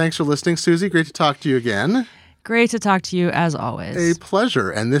 So thanks for listening, Susie. Great to talk to you again. Great to talk to you as always. A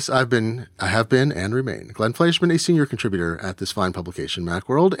pleasure. And I have been and remain Glenn Fleischman, a senior contributor at this fine publication,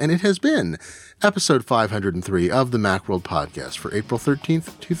 Macworld. And it has been episode 503 of the Macworld podcast for April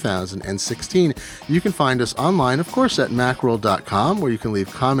 13th, 2016. You can find us online, of course, at macworld.com, where you can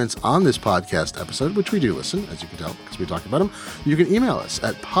leave comments on this podcast episode, which we do listen, as you can tell, because we talk about them. You can email us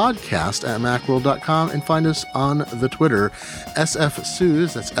at podcast@macworld.com and find us on the Twitter,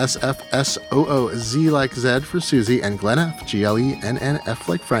 SFSooz, that's SFSOOZ like Z for Susie, and Glenn F, GLENNF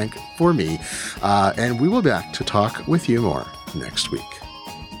like Frank for me. And we will be back to talk with you more next week.